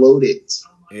are loaded.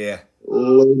 Yeah.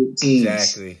 Loaded teams.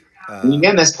 Exactly. And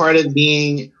again, that's part of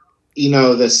being, you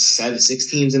know, the 6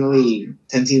 teams in the league,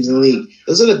 10 teams in the league.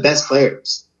 Those are the best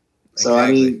players. So,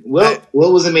 I mean, Wilt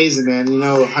was amazing, man. You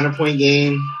know, 100-point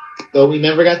game. Though we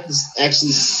never got to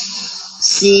actually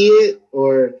see it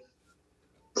or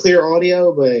clear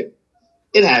audio, but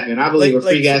it happened. I believe a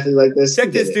freak athlete like this.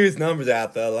 Check this dude's numbers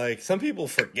out, though. Like, some people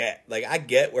forget. Like, I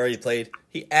get where he played.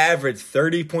 He averaged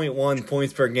 30.1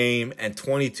 points per game and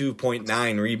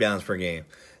 22.9 rebounds per game.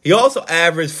 He also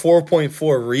averaged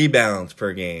 4.4 rebounds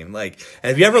per game. Like,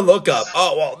 and if you ever look up,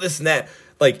 oh, well, this and that,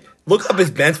 like, look up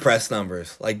his bench press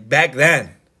numbers. Like, back then,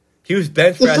 he was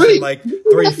bench pressing like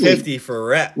 350 for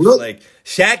reps. Like,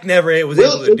 Shaq never was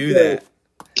able to do that.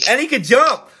 And he could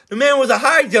jump. The man was a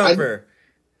high jumper.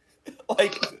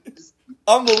 Like,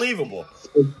 unbelievable.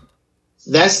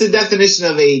 That's the definition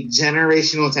of a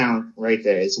generational talent right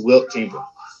there. It's Wilt Chamberlain.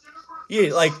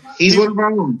 Yeah, like he's one of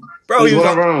our own. Bro, he's one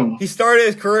of our own. He started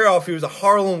his career off. He was a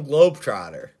Harlem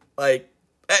Globetrotter. Like,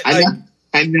 I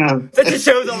know. That just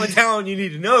shows all the talent you need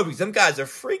to know because some guys are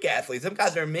freak athletes. Some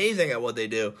guys are amazing at what they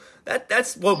do.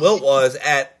 That's what Wilt was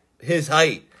at his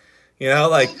height. You know,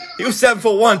 like he was 7'1",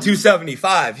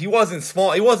 275. He wasn't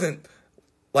small. He wasn't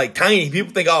like tiny.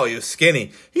 People think, oh, he was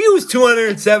skinny. He was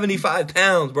 275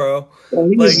 pounds, bro. Well,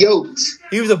 he was yoked.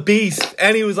 He was a beast,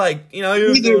 and he was like, you know,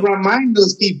 he didn't remind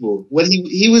those people what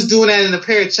he was doing that in a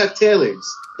pair of Chuck Taylors.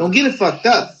 Don't get it fucked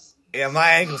up. Yeah, my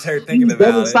ankles hurt thinking about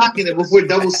double socking it before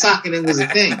double socking it was a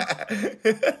thing.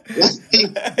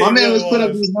 My man was putting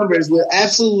up these numbers with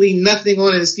absolutely nothing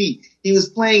on his feet. He was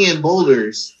playing in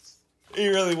boulders. He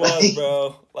really was,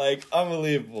 bro. Like,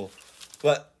 unbelievable.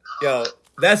 But, yo,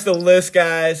 that's the list,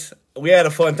 guys. We had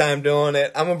a fun time doing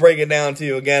it. I'm going to break it down to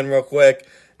you again real quick.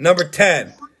 Number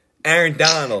 10, Aaron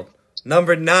Donald.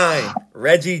 Number 9,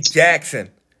 Reggie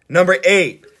Jackson. Number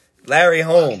 8, Larry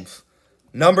Holmes.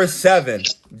 Number 7,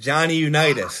 Johnny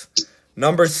Unitas.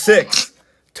 Number 6,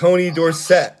 Tony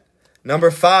Dorsett.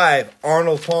 Number 5,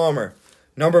 Arnold Palmer.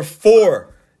 Number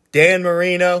 4, Dan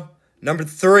Marino. Number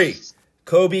 3,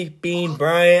 Kobe Bean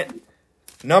Bryant.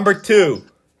 Number 2,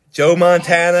 Joe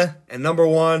Montana. And number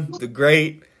 1, the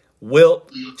great Wilt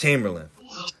Chamberlain.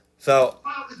 So,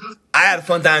 I had a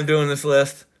fun time doing this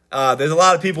list. There's a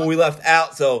lot of people we left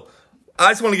out, so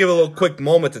I just want to give a little quick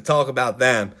moment to talk about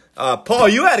them. Paul,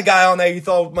 you had a guy on there you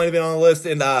thought might have been on the list,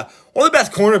 and one of the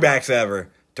best cornerbacks ever,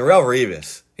 Darrelle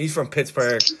Revis. He's from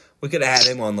Pittsburgh. We could have had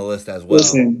him on the list as well.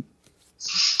 Listen,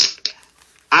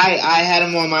 I had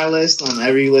him on my list, on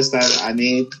every list I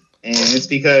made, and it's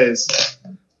because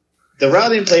Darrelle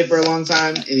didn't play for a long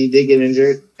time, and he did get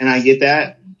injured, and I get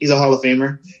that. He's a Hall of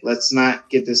Famer. Let's not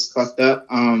get this fucked up.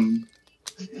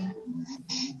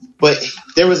 But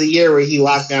there was a year where he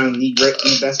locked down the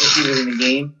best receivers in the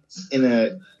game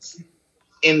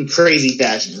in crazy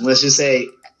fashion. Let's just say,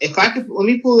 if I could, let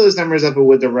me pull those numbers up of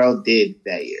what Darrelle did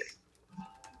that year.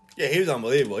 Yeah, he was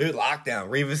unbelievable. He was locked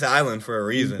down. Revis Island for a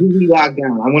reason. Who he locked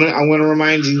down? I want to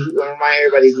remind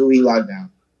everybody who he locked down.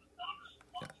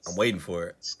 I'm waiting for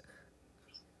it.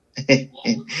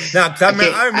 No, because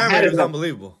I remember it was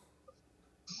unbelievable.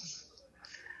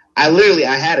 I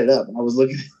had it up. I was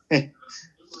looking.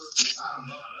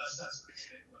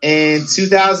 In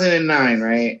 2009,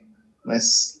 right? Let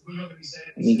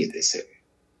me get this here.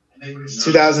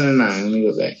 2009. Let me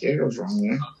go back here. What's wrong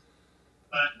there?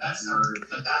 But that's not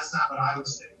what I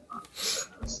was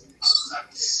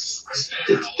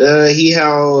saying. He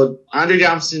held Andre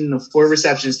Johnson 4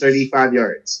 receptions, 35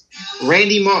 yards.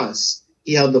 Randy Moss,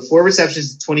 he held the 4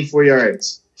 receptions, 24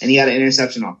 yards, and he had an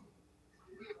interception off.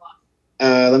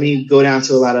 Let me go down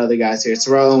to a lot of other guys here.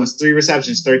 Terrell Owens, 3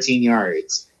 receptions, 13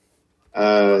 yards.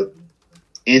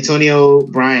 Antonio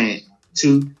Bryant,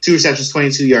 two receptions,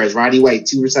 22 yards. Roddy White,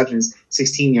 2 receptions,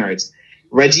 16 yards.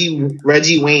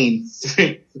 Reggie Wayne,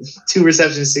 2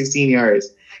 receptions, 16 yards.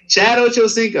 Chad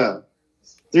Ochocinco,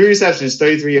 3 receptions,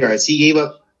 33 yards. He gave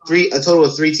up a total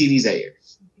of 3 TDs that year.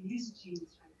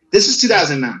 This was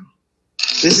 2009.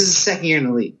 This is his second year in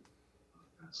the league.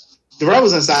 Darrell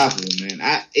was unstoppable,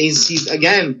 man. He's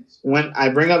again, when I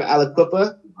bring up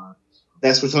Aliquippa,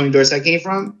 that's where Tony Dorsett came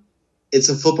from. It's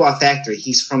a football factory.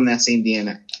 He's from that same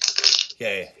DNA.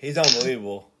 Yeah, he's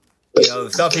unbelievable. You know,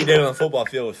 the stuff he did on the football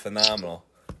field was phenomenal.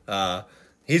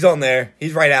 He's on there.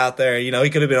 He's right out there. You know, he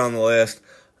could have been on the list.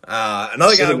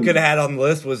 Another guy we could have had on the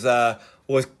list was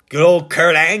good old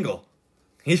Kurt Angle.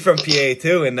 He's from PA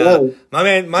too, and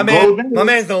my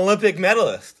man's an Olympic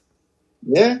medalist.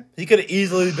 Yeah, he could have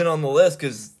easily been on the list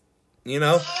because, you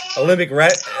know,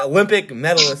 Olympic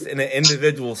medalist in an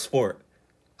individual sport,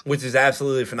 which is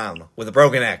absolutely phenomenal with a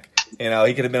broken neck. You know,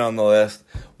 he could have been on the list.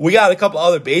 We got a couple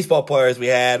other baseball players we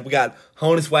had. We got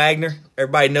Honus Wagner.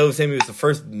 Everybody knows him. He was the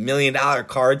first $1 million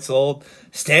card sold.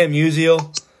 Stan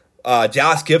Musial.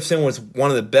 Josh Gibson was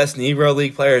one of the best Negro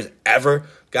League players ever.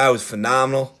 Guy was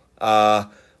phenomenal. We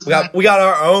got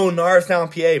our own Norristown,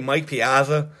 PA, Mike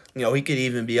Piazza. You know, he could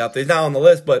even be up there. He's not on the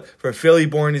list, but for Philly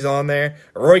born, he's on there.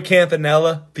 Roy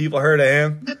Campanella. People heard of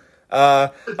him.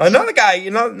 Another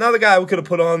guy we could have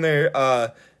put on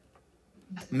there,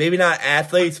 maybe not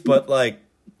athletes, but like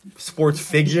sports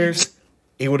figures,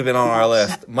 he would have been on our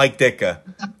list. Mike Ditka.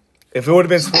 If it would have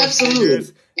been sports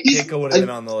figures, Ditka would have been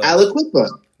on the list. Aliquippa.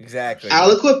 Exactly.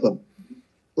 Aliquippa.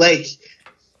 Like,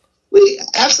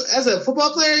 as a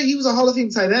football player, he was a Hall of Fame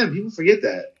tight end. People forget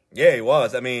that. Yeah, he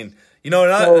was. I mean, you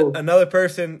know, another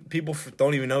person, people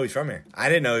don't even know he's from here. I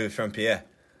didn't know he was from PA. Yeah,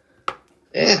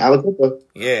 Aliquippa.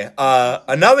 Yeah.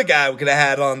 Another guy we could have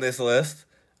had on this list,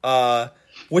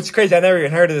 which is crazy. I never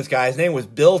even heard of this guy. His name was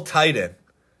Bill Titan.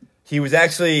 He was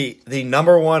actually the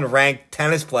number 1 ranked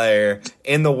tennis player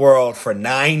in the world for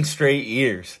 9 straight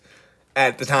years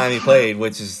at the time he played,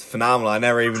 which is phenomenal. I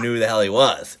never even knew who the hell he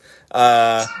was.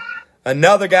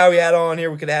 Another guy we had on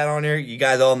here, you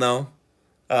guys all know,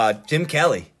 Jim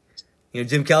Kelly. You know,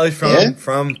 Jim Kelly's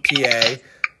from PA.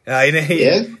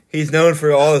 He's known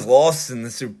for all his losses in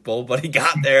the Super Bowl, but he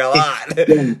got there a lot.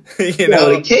 You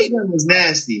know, the K gun was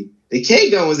nasty. The K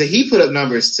gun was that he put up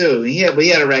numbers too. He had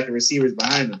a rack of receivers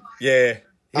behind him. Yeah,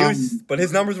 but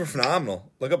his numbers were phenomenal.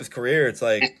 Look up his career; it's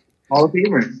like Hall of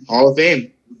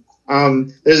Fame.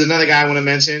 There's another guy I want to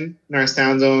mention,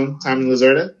 Norristown's own Tommy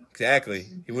Lazzarda. Exactly,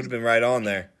 he would have been right on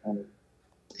there.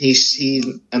 He's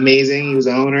amazing. He was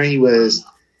an owner. He was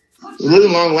living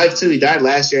a long life too. He died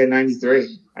last year at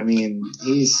 93. I mean,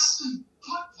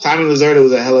 Tommy Lazzarda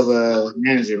was a hell of a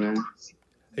manager, man.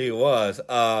 He was.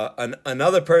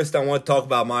 Another person I want to talk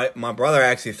about, my brother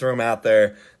actually threw him out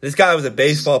there. This guy was a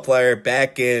baseball player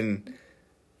back in,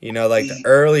 you know, like the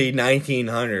early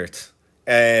 1900s.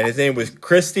 And his name was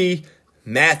Christy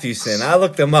Mathewson. I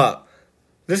looked him up.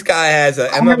 This guy has an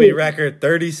MLB record,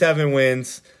 37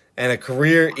 wins, and a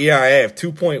career ERA of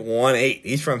 2.18.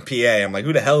 He's from PA. I'm like,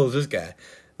 who the hell is this guy?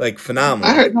 Like, phenomenal.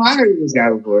 I heard of this guy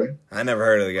before. I never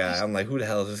heard of the guy. I'm like, who the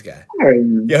hell is this guy? I heard of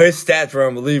him. Yo, his stats were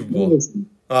unbelievable. There's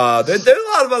a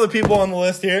lot of other people on the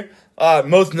list here.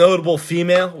 Most notable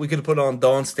female, we could have put on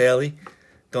Dawn Staley.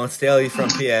 Dawn Staley from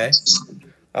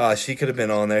PA. She could have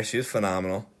been on there. She was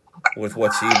phenomenal with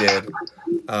what she did.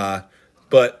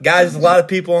 But, guys, there's a lot of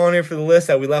people on here for the list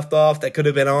that we left off that could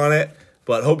have been on it.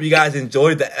 But hope you guys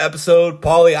enjoyed the episode.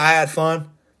 Paulie, I had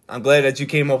fun. I'm glad that you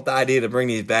came up with the idea to bring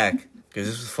these back because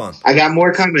this was fun. I got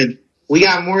more coming. We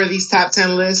got more of these top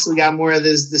 10 lists. We got more of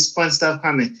this fun stuff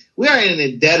coming. We are in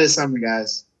the dead of summer,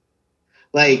 guys.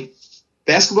 Like,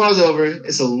 basketball is over.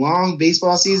 It's a long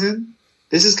baseball season.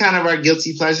 This is kind of our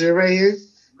guilty pleasure right here.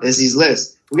 Is these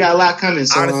lists. We got a lot coming.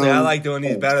 So, honestly, I like doing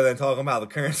these better than talking about the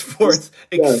current sports,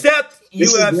 except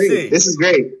UFC. This is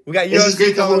great. We got UFC This is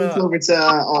great to hold coming us up. over to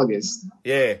August.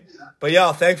 Yeah. But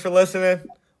y'all, thanks for listening.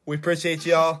 We appreciate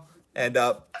y'all. And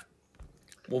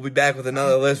we'll be back with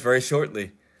another list very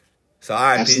shortly. So, all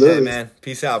right, Absolutely. PJ, man.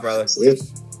 Peace out, brother. Yep.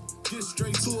 Get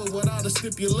straight to it without a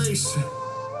stipulation.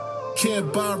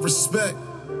 Can't buy respect.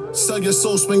 Sell your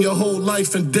soul, spend your whole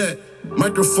life in debt.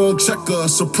 Microphone checker,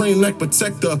 supreme neck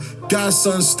protector.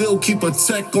 Godson still keep a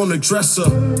tech on the dresser.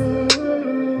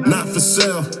 Not for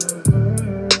sale.